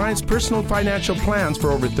to our clients' personal financial plans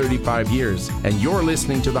for over 35 years. And you're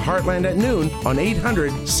listening to the Heartland at noon on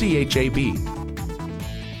 800 CHAB.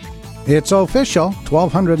 It's official.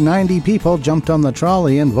 1,290 people jumped on the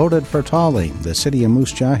trolley and voted for Tolly. The city of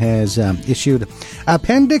Moose Jaw has issued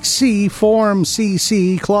Appendix C, Form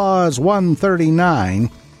CC, Clause 139,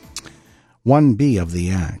 1B of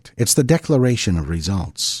the Act. It's the declaration of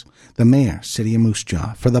results. The mayor, City of Moose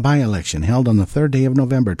Jaw, for the by-election held on the 3rd day of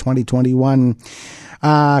November 2021,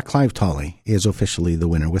 Clive Tolley is officially the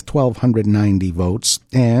winner with 1,290 votes,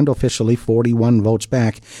 and officially 41 votes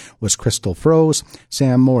back was Crystal Froese.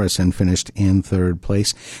 Sam Morrison finished in 3rd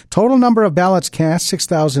place. Total number of ballots cast,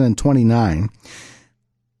 6,029.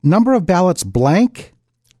 Number of ballots blank,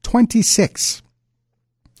 26.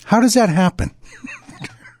 How does that happen?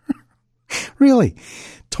 Really,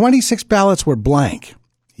 26 ballots were blank.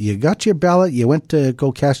 You got your ballot, you went to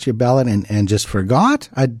go cast your ballot and just forgot?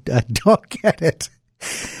 I don't get it.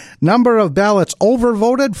 Number of ballots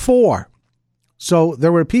overvoted, 4. So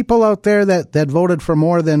there were people out there that voted for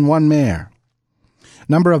more than one mayor.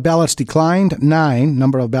 Number of ballots declined, 9.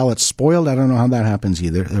 Number of ballots spoiled, I don't know how that happens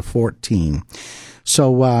either. They're 14.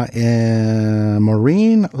 So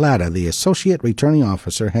Maureen Latta, the Associate Returning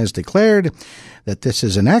Officer, has declared that this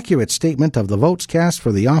is an accurate statement of the votes cast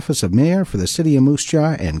for the office of mayor for the city of Moose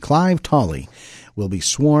Jaw, and Clive Tolley will be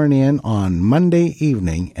sworn in on Monday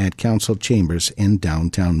evening at Council Chambers in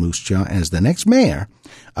downtown Moose Jaw as the next mayor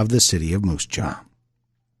of the city of Moose Jaw.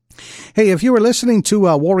 Hey, if you were listening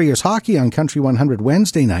to Warriors hockey on Country 100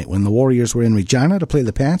 Wednesday night when the Warriors were in Regina to play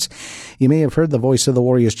the Pats, you may have heard the voice of the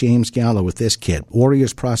Warriors, James Gallo, with this kid,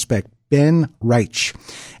 Warriors prospect Ben Reich.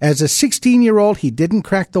 As a 16-year-old, he didn't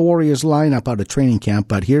crack the Warriors lineup out of training camp,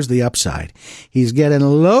 but here's the upside. He's getting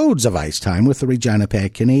loads of ice time with the Regina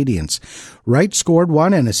Pack Canadians. Reich scored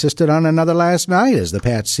 1 and assisted on another last night as the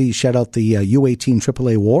Pats shut out the U18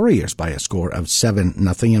 AAA Warriors by a score of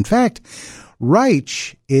 7-0. In fact,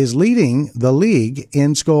 Reich is leading the league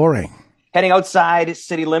in scoring. Heading outside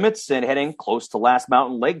city limits and heading close to Last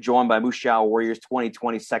Mountain Lake, joined by Moose Jaw Warriors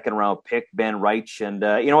 2020 second-round pick, Ben Reich. And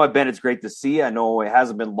you know what, Ben, it's great to see you. I know it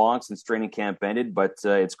hasn't been long since training camp ended, but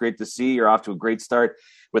it's great to see you're off to a great start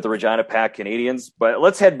with the Regina Pack Canadians. But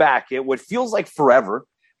let's head back. What feels like forever,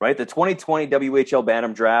 right? The 2020 WHL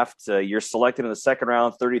Bantam Draft, you're selected in the second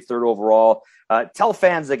round, 33rd overall. Tell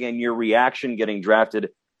fans again your reaction getting drafted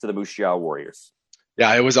to the Moose Jaw Warriors.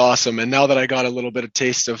 Yeah, it was awesome. And now that I got a little bit of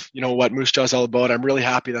taste of, what Moose Jaw is all about, I'm really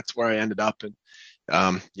happy that's where I ended up. And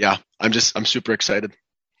I'm super excited.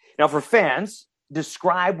 Now for fans,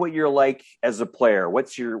 describe what you're like as a player.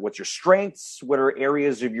 What's your strengths? What are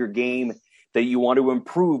areas of your game that you want to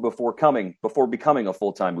improve before becoming a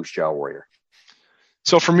full-time Moose Jaw Warrior?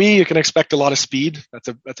 So for me, you can expect a lot of speed.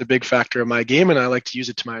 That's a big factor in my game, and I like to use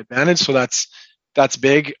it to my advantage. So that's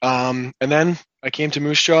big. And then I came to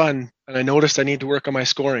Moose Jaw and I noticed I need to work on my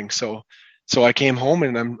scoring. So I came home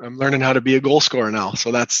and I'm learning how to be a goal scorer now.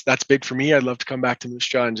 So that's big for me. I'd love to come back to Moose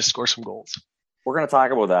Jaw and just score some goals. We're going to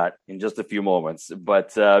talk about that in just a few moments.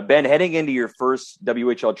 But Ben, heading into your first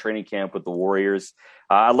WHL training camp with the Warriors,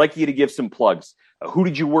 I'd like you to give some plugs. Who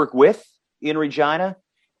did you work with in Regina?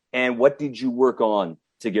 And what did you work on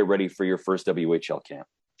to get ready for your first WHL camp?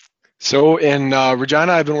 So in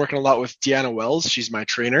Regina, I've been working a lot with Deanna Wells. She's my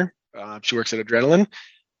trainer. She works at Adrenaline.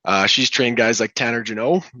 She's trained guys like Tanner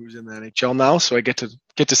Janot, who's in the NHL now. So I get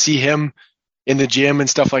to see him in the gym and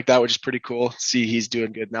stuff like that, which is pretty cool. See, he's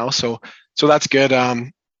doing good now. So that's good.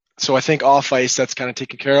 So I think off ice, that's kind of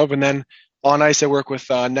taken care of. And then on ice, I work with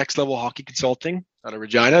Next Level Hockey Consulting out of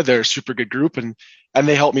Regina. They're a super good group, and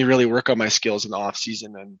they help me really work on my skills in the off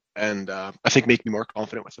season and I think make me more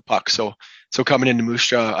confident with the puck. So coming into Moose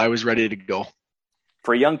Jaw, I was ready to go.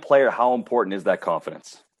 For a young player, how important is that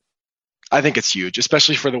confidence? I think it's huge,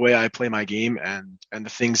 especially for the way I play my game and the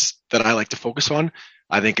things that I like to focus on.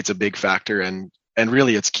 I think it's a big factor, and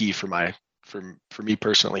really it's key for me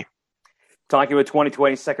personally. Talking about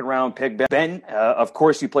 2020 second round pick, Ben, of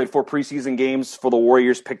course you played 4 preseason games for the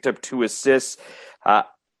Warriors, picked up 2 assists.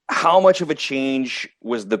 How much of a change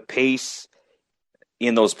was the pace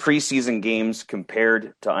in those preseason games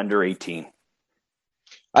compared to under 18?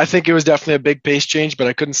 I think it was definitely a big pace change, but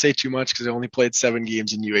I couldn't say too much because I only played 7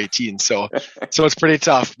 games in U18, so it's pretty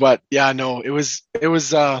tough. But yeah, no, it was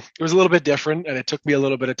a little bit different, and it took me a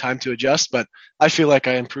little bit of time to adjust. But I feel like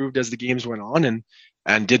I improved as the games went on,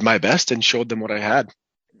 and did my best and showed them what I had.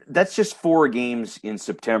 That's just 4 games in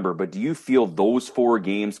September, but do you feel those 4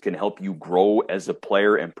 games can help you grow as a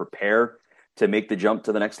player and prepare to make the jump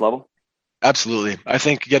to the next level? Absolutely. I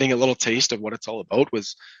think getting a little taste of what it's all about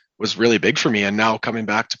was really big for me. And now coming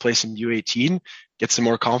back to play some U18, get some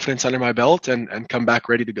more confidence under my belt and come back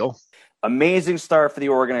ready to go. Amazing start for the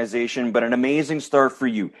organization, but an amazing start for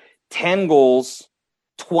you. 10 goals,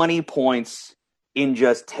 20 points in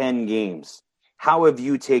just 10 games. How have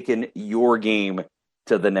you taken your game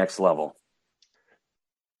to the next level?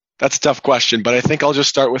 That's a tough question, but I think I'll just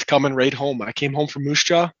start with coming right home. I came home from Moose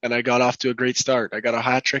Jaw and I got off to a great start. I got a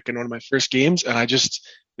hat trick in one of my first games, and I just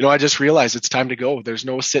realized it's time to go. There's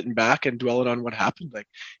no sitting back and dwelling on what happened. Like,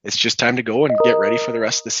 it's just time to go and get ready for the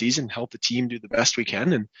rest of the season, help the team do the best we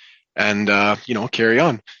can, and carry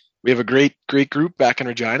on. We have a great group back in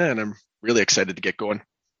Regina, and I'm really excited to get going.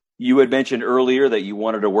 You had mentioned earlier that you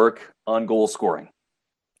wanted to work on goal scoring.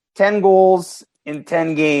 10 goals in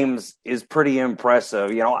 10 games is pretty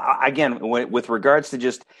impressive. Again, with regards to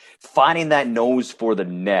just finding that nose for the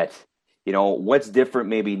net, what's different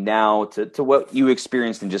maybe now to what you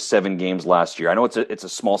experienced in just 7 games last year? I know it's a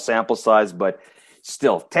small sample size, but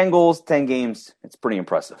still, 10 goals, 10 games, it's pretty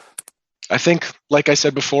impressive. I think, like I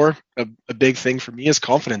said before, a big thing for me is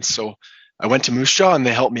confidence. So I went to Moose Jaw and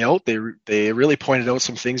they helped me out. They really pointed out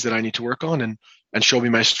some things that I need to work on and show me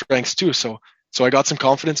my strengths too. So I got some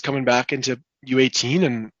confidence coming back into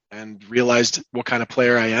U18 and realized what kind of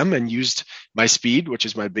player I am and used my speed, which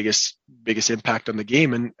is my biggest impact on the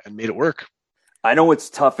game, and made it work. I know it's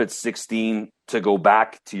tough at 16 to go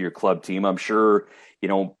back to your club team. I'm sure,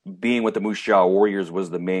 being with the Moose Jaw Warriors was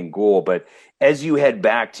the main goal. But as you head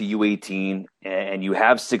back to U18 and you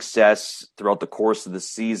have success throughout the course of the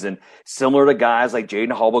season, similar to guys like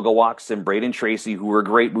Jaden Hobogawaks and Braden Tracy, who are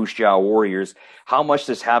great Moose Jaw Warriors, how much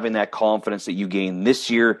does having that confidence that you gain this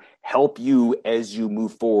year help you as you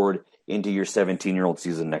move forward into your 17-year-old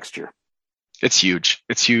season next year? It's huge.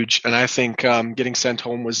 It's huge. And I think getting sent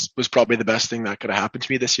home was probably the best thing that could have happened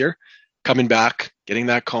to me this year. Coming back, getting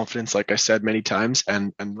that confidence, like I said many times,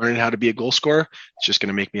 and learning how to be a goal scorer, it's just going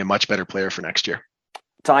to make me a much better player for next year.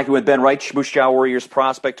 Talking with Ben Reich, Moose Jaw Warriors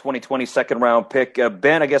prospect, 2020 second-round pick.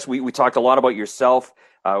 Ben, I guess we talked a lot about yourself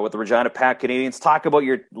with the Regina Pat Canadians. Talk about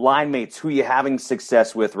your line mates, who you having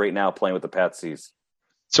success with right now playing with the Patsies.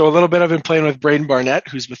 So a little bit I've been playing with Braden Barnett,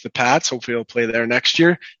 who's with the Pats. Hopefully he'll play there next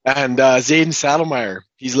year. And Zayden Saddlemeyer,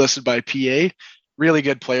 he's listed by PA. Really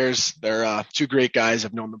good players. They're 2 great guys.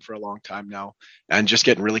 I've known them for a long time now, and just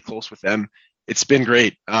getting really close with them. It's been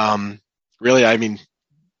great. Really, I mean,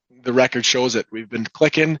 the record shows it. We've been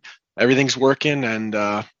clicking. Everything's working, and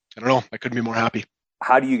I don't know. I couldn't be more happy.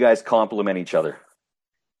 How do you guys complement each other?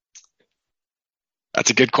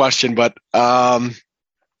 That's a good question, but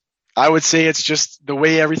I would say it's just the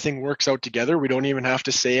way everything works out together. We don't even have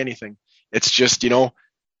to say anything. It's just,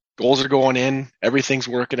 goals are going in, everything's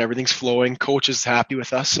working, everything's flowing. Coach is happy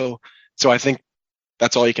with us. So I think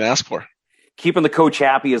that's all you can ask for. Keeping the coach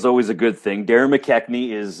happy is always a good thing. Darren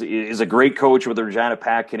McKechnie is a great coach with the Regina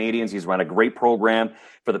Pat Canadians. He's run a great program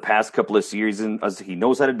for the past couple of years, and he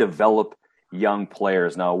knows how to develop young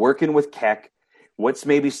players. Now, working with Keck, what's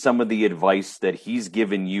maybe some of the advice that he's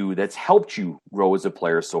given you that's helped you grow as a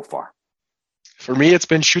player so far? For me, it's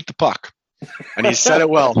been shoot the puck. And he said it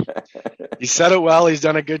well. He said it well. He's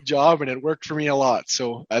done a good job, and it worked for me a lot.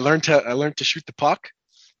 So I learned to shoot the puck,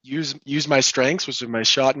 use my strengths, which is my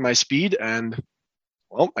shot and my speed, and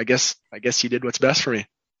well, I guess he did what's best for me.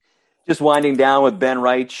 Just winding down with Ben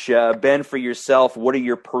Reich. Ben, for yourself, what are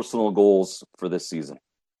your personal goals for this season?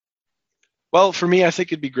 Well, for me, I think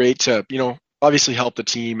it'd be great to, obviously help the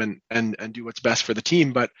team and do what's best for the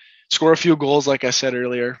team, but score a few goals, like I said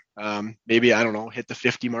earlier. Maybe, I don't know, hit the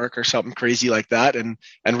 50 mark or something crazy like that, and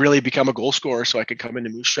really become a goal scorer so I could come into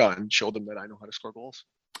Moose Jaw and show them that I know how to score goals.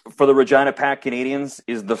 For the Regina Pack Canadians,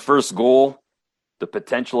 is the first goal the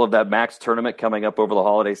potential of that Max tournament coming up over the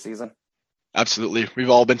holiday season? Absolutely. We've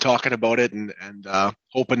all been talking about it and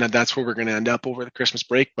hoping that that's where we're going to end up over the Christmas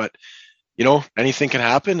break. But, anything can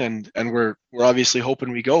happen, and we're obviously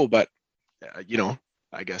hoping we go. But, I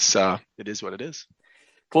guess it is what it is.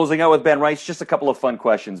 Closing out with Ben Reich, just a couple of fun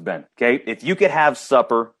questions, Ben. Okay, if you could have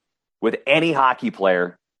supper with any hockey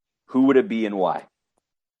player, who would it be and why?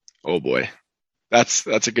 Oh boy, that's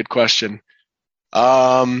a good question.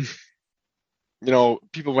 People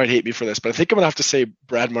might hate me for this, but I think I'm gonna have to say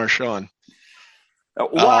Brad Marchand.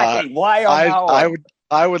 Why? Why?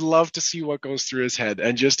 I would love to see what goes through his head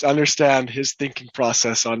and just understand his thinking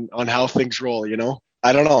process on how things roll.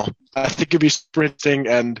 I don't know. I think it'd be sprinting,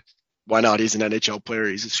 and why not? He's an NHL player.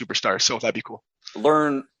 He's a superstar, so that'd be cool.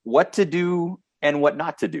 Learn what to do and what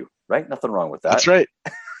not to do, right? Nothing wrong with that. That's right.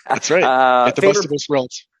 Get the best of both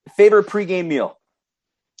worlds. Favorite pregame meal?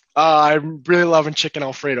 I'm really loving chicken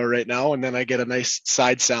Alfredo right now, and then I get a nice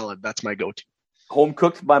side salad. That's my go-to. Home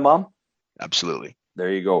cooked by mom? Absolutely.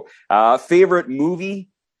 There you go. Favorite movie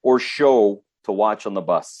or show to watch on the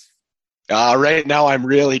bus? Right now, I'm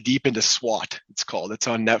really deep into SWAT. It's called. It's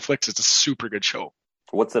on Netflix. It's a super good show.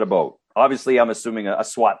 What's it about? Obviously, I'm assuming a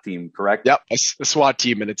SWAT team, correct? Yep, a SWAT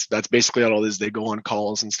team, and that's basically all it is. They go on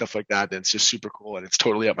calls and stuff like that, and it's just super cool, and it's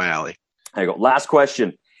totally up my alley. There you go. Last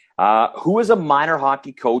question. Who is a minor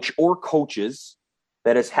hockey coach or coaches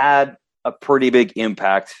that has had a pretty big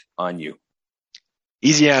impact on you?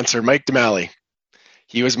 Easy answer, Mike DeMalley.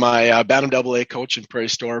 He was my Bantam AA coach in Prairie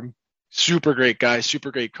Storm. Super great guy,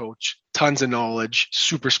 super great coach, tons of knowledge,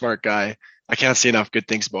 super smart guy. I can't say enough good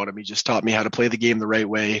things about him. He just taught me how to play the game the right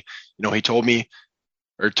way. He taught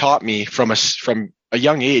me from a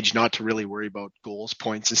young age not to really worry about goals,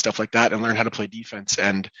 points, and stuff like that, and learn how to play defense.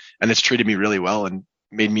 And it's treated me really well and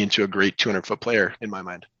made me into a great 200-foot player in my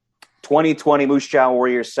mind. 2020 Moose Jaw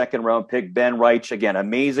Warriors second-round pick, Ben Reich. Again,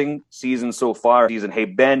 amazing season so far. Hey,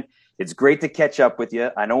 Ben, it's great to catch up with you.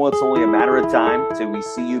 I know it's only a matter of time till we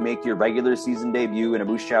see you make your regular season debut in a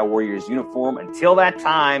Moose Jaw Warriors uniform. Until that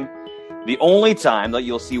time, the only time that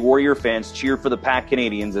you'll see Warrior fans cheer for the Pack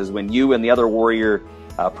Canadians is when you and the other Warrior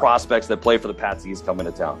prospects that play for the Patsies come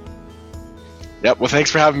into town. Yep. Well,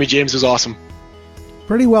 thanks for having me, James. It was awesome.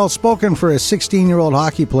 Pretty well spoken for a 16-year-old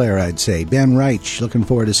hockey player, I'd say. Ben Reich. Looking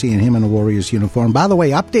forward to seeing him in a Warriors uniform. By the way,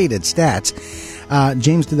 updated stats.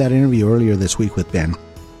 James did that interview earlier this week with Ben.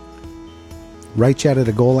 Reich added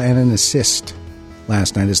a goal and an assist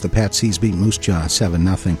last night as the Patsies beat Moose Jaw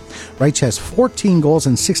 7-0. Reich has 14 goals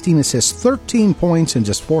and 16 assists, 13 points in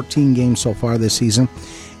just 14 games so far this season,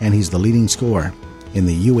 and he's the leading scorer in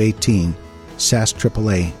the U18 SAS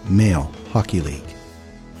AAA Male Hockey League.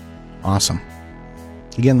 Awesome.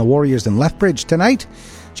 Again, the Warriors in Lethbridge tonight.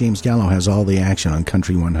 James Gallo has all the action on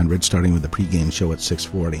Country 100, starting with the pregame show at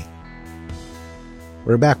 6:40.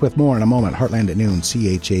 We're back with more in a moment. Heartland at noon,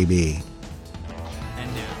 CHAB.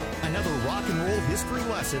 And now, another rock and roll history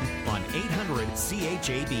lesson on 800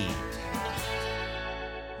 CHAB.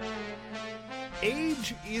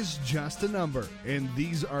 Age is just a number, and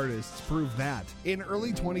these artists prove that. In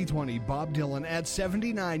early 2020, Bob Dylan, at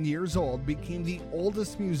 79 years old, became the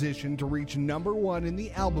oldest musician to reach number one in the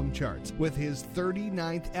album charts with his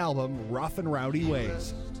 39th album, Rough and Rowdy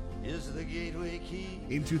Ways. Is the gateway key.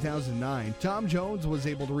 In 2009, Tom Jones was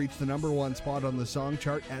able to reach the number one spot on the song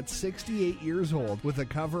chart at 68 years old with a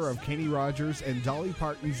cover of Kenny Rogers and Dolly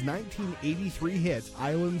Parton's 1983 hit,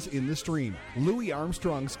 Islands in the Stream. Louis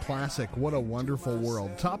Armstrong's classic, What a Wonderful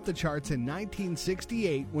World, topped the charts in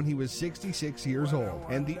 1968 when he was 66 years old.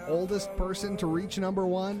 And the oldest person to reach number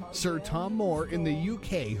one, Sir Tom Moore in the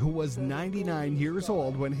UK, who was 99 years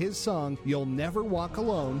old when his song, You'll Never Walk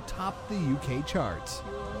Alone, topped the UK charts.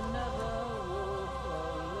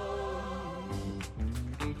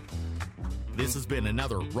 This has been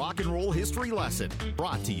another rock and roll history lesson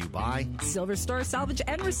brought to you by Silver Star Salvage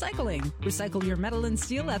and Recycling. Recycle your metal and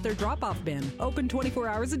steel at their drop-off bin. Open 24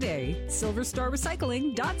 hours a day.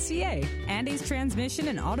 SilverStarRecycling.ca. And Ace Transmission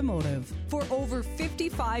and Automotive. For over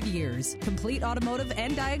 55 years, complete automotive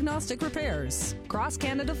and diagnostic repairs. Cross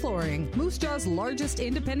Canada Flooring, Moose Jaw's largest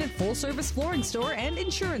independent full-service flooring store and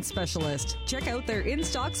insurance specialist. Check out their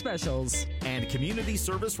in-stock specials. And Community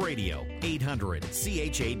Service Radio, 800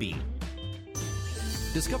 CHAB.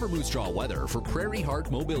 Discover Moose Jaw weather for Prairie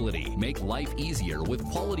Heart Mobility. Make life easier with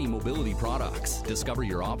quality mobility products. Discover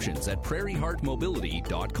your options at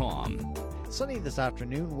prairieheartmobility.com. Sunny this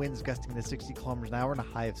afternoon, winds gusting to 60 kilometers an hour and a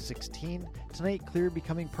high of 16. Tonight, clear,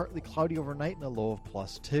 becoming partly cloudy overnight and a low of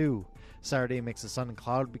 +2. Saturday, mix of sun and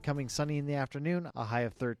cloud, becoming sunny in the afternoon, a high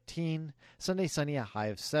of 13. Sunday, sunny, a high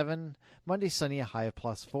of 7. Monday, sunny, a high of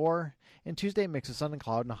 +4. And Tuesday, mix of sun and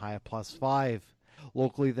cloud and a high of +5.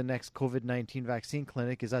 Locally, the next COVID-19 vaccine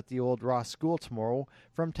clinic is at the Old Ross School tomorrow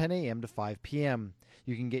from 10 a.m. to 5 p.m.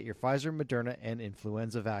 You can get your Pfizer, Moderna, and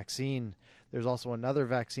influenza vaccine. There's also another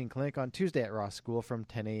vaccine clinic on Tuesday at Ross School from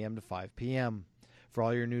 10 a.m. to 5 p.m. For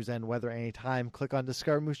all your news and weather anytime, click on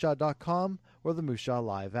discovermoosejaw.com or the Moose Jaw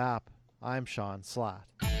Live app. I'm Sean Slatt.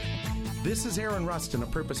 This is Aaron Rustin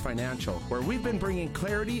of Purpose Financial, where we've been bringing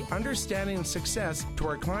clarity, understanding, and success to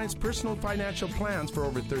our clients' personal financial plans for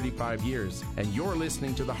over 35 years. And you're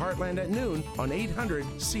listening to the Heartland at Noon on 800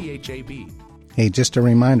 CHAB. Hey, just a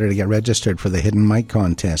reminder to get registered for the Hidden Mic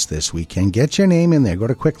contest this weekend. Get your name in there. Go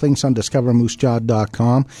to quick links on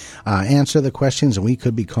discovermoosejaw.com. Answer the questions, and we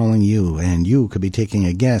could be calling you, and you could be taking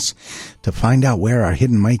a guess to find out where our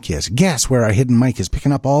hidden mic is. Guess where our hidden mic is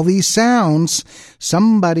picking up all these sounds.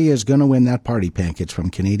 Somebody is going to win that party package from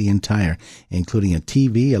Canadian Tire, including a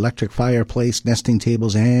TV, electric fireplace, nesting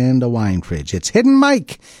tables, and a wine fridge. It's Hidden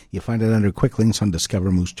Mic. You find it under quick links on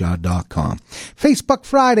discovermoosejaw.com. Facebook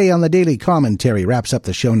Friday on the Daily Commentary wraps up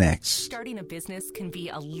the show next. Starting a business can be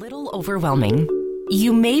a little overwhelming.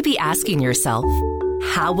 You may be asking yourself,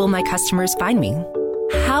 how will my customers find me?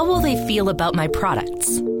 How will they feel about my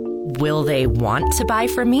products? Will they want to buy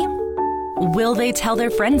from me? Will they tell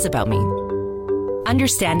their friends about me?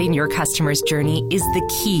 Understanding your customer's journey is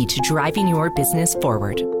the key to driving your business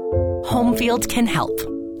forward. Homefield can help.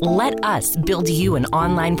 Let us build you an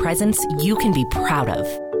online presence you can be proud of.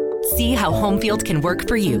 See how Homefield can work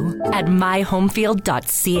for you at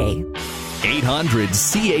myhomefield.ca. 800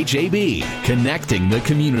 CHAB, connecting the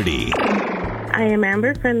community. I am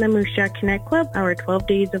Amber from the Moose Jaw Connect Club. Our 12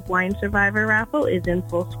 Days of Wine Survivor raffle is in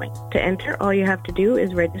full swing. To enter, all you have to do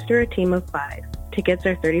is register a team of 5. Tickets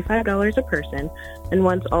are $35 a person, and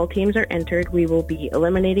once all teams are entered, we will be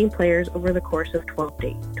eliminating players over the course of 12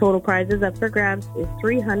 days. Total prizes up for grabs is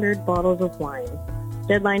 300 bottles of wine.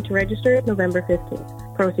 Deadline to register is November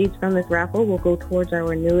 15th. Proceeds from this raffle will go towards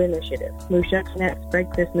our new initiative, Moose Jaw Connect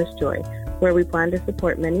Spread Christmas Joy, where we plan to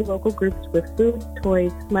support many local groups with food,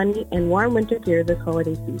 toys, money, and warm winter gear this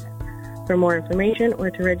holiday season. For more information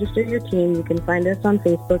or to register your team, you can find us on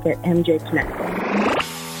Facebook at MJ Connect.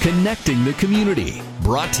 Connecting the community.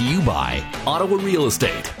 Brought to you by Ottawa Real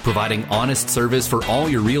Estate, providing honest service for all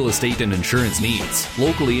your real estate and insurance needs.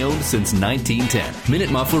 Locally owned since 1910. Minute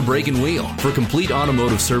Muffler Brake and Wheel for complete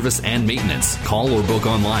automotive service and maintenance. Call or book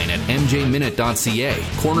online at mjminute.ca,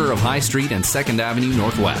 corner of High Street and 2nd Avenue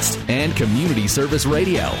Northwest. And Community Service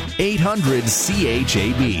Radio, 800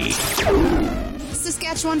 CHAB.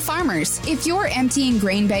 Saskatchewan farmers, if you're emptying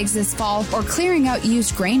grain bags this fall or clearing out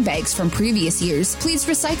used grain bags from previous years, please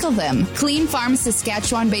recycle them. Clean Farm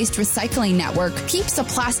Saskatchewan-based recycling network keeps the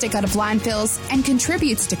plastic out of landfills and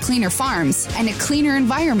contributes to cleaner farms and a cleaner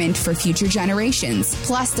environment for future generations.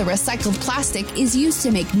 Plus, the recycled plastic is used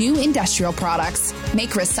to make new industrial products.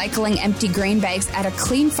 Make recycling empty grain bags at a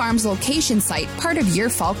Clean Farms location site part of your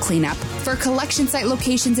fall cleanup. For collection site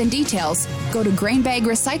locations and details, go to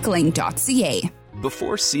grainbagrecycling.ca.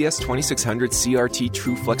 Before CS 2600 CRT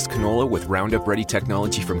TrueFlex canola with Roundup Ready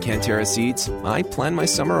technology from Canterra Seeds, I planned my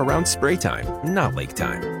summer around spray time, not lake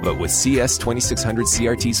time. But with CS 2600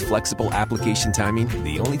 CRT's flexible application timing,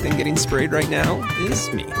 the only thing getting sprayed right now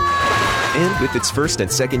is me. And with its first and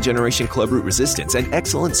second generation clubroot resistance and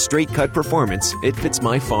excellent straight cut performance, it fits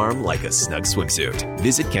my farm like a snug swimsuit.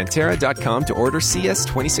 Visit Canterra.com to order CS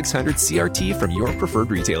 2600 CRT from your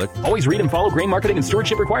preferred retailer. Always read and follow grain marketing and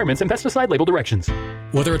stewardship requirements and pesticide label directions.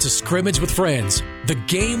 Whether it's a scrimmage with friends, the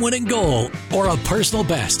game-winning goal, or a personal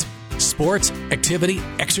best, sports, activity,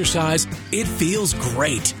 exercise, it feels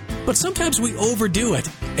great. But sometimes we overdo it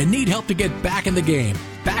and need help to get back in the game,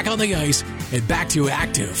 back on the ice, and back to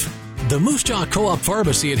active. The Moose Jaw Co-op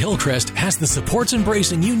Pharmacy at Hillcrest has the supports and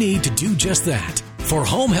bracing you need to do just that. For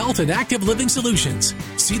home health and active living solutions,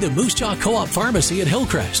 see the Moose Jaw Co-op Pharmacy at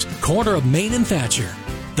Hillcrest, corner of Main and Thatcher.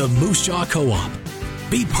 The Moose Jaw Co-op.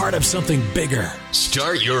 Be part of something bigger.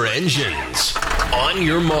 Start your engines. On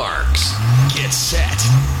your marks. Get set.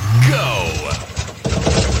 Go.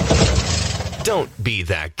 Don't be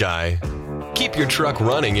that guy. Keep your truck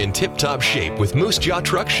running in tip-top shape with Moose Jaw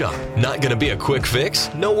Truck Shop. Not going to be a quick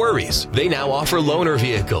fix? No worries. They now offer loaner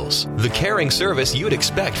vehicles. The caring service you'd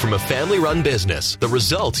expect from a family-run business. The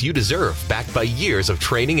results you deserve, backed by years of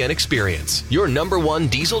training and experience. Your #1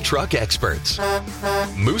 diesel truck experts.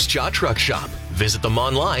 Moose Jaw Truck Shop. Visit them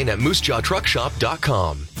online at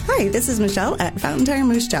moosejawtruckshop.com. Hi, this is Michelle at Fountain Tire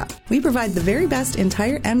Moose Jaw. We provide the very best in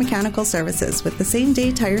tire and mechanical services with the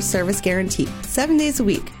same-day tire service guarantee, 7 days a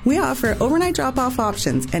week. We offer overnight drop-off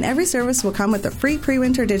options, and every service will come with a free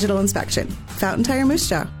pre-winter digital inspection. Fountain Tire Moose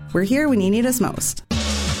Jaw. We're here when you need us most.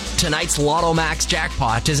 Tonight's Lotto Max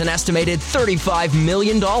jackpot is an estimated $35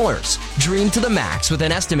 million. Dream to the max with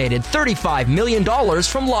an estimated $35 million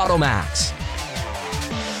from Lotto Max.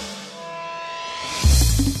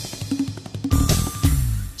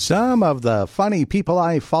 Some of the funny people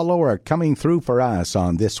I follow are coming through for us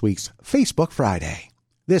on this week's Facebook Friday.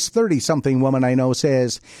 This 30-something woman I know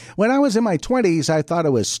says, "When I was in my 20s, I thought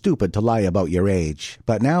it was stupid to lie about your age.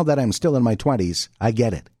 But now that I'm still in my 20s, I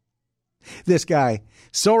get it." This guy,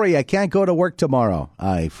 "Sorry, I can't go to work tomorrow.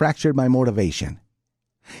 I fractured my motivation."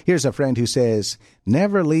 Here's a friend who says,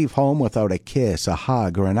 "Never leave home without a kiss, a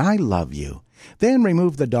hug, or an I love you. Then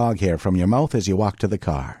remove the dog hair from your mouth as you walk to the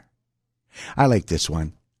car." I like this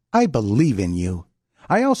one. "I believe in you."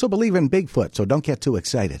 I also believe in Bigfoot, so don't get too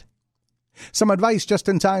excited. Some advice just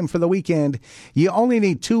in time for the weekend. You only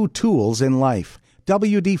need 2 tools in life,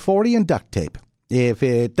 WD-40 and duct tape. If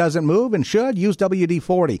it doesn't move and should, use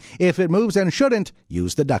WD-40. If it moves and shouldn't,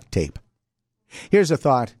 use the duct tape. Here's a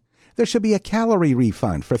thought. There should be a calorie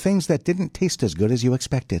refund for things that didn't taste as good as you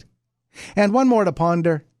expected. And one more to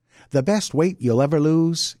ponder. The best weight you'll ever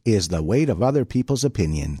lose is the weight of other people's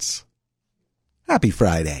opinions. Happy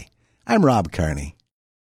Friday. I'm Rob Carney.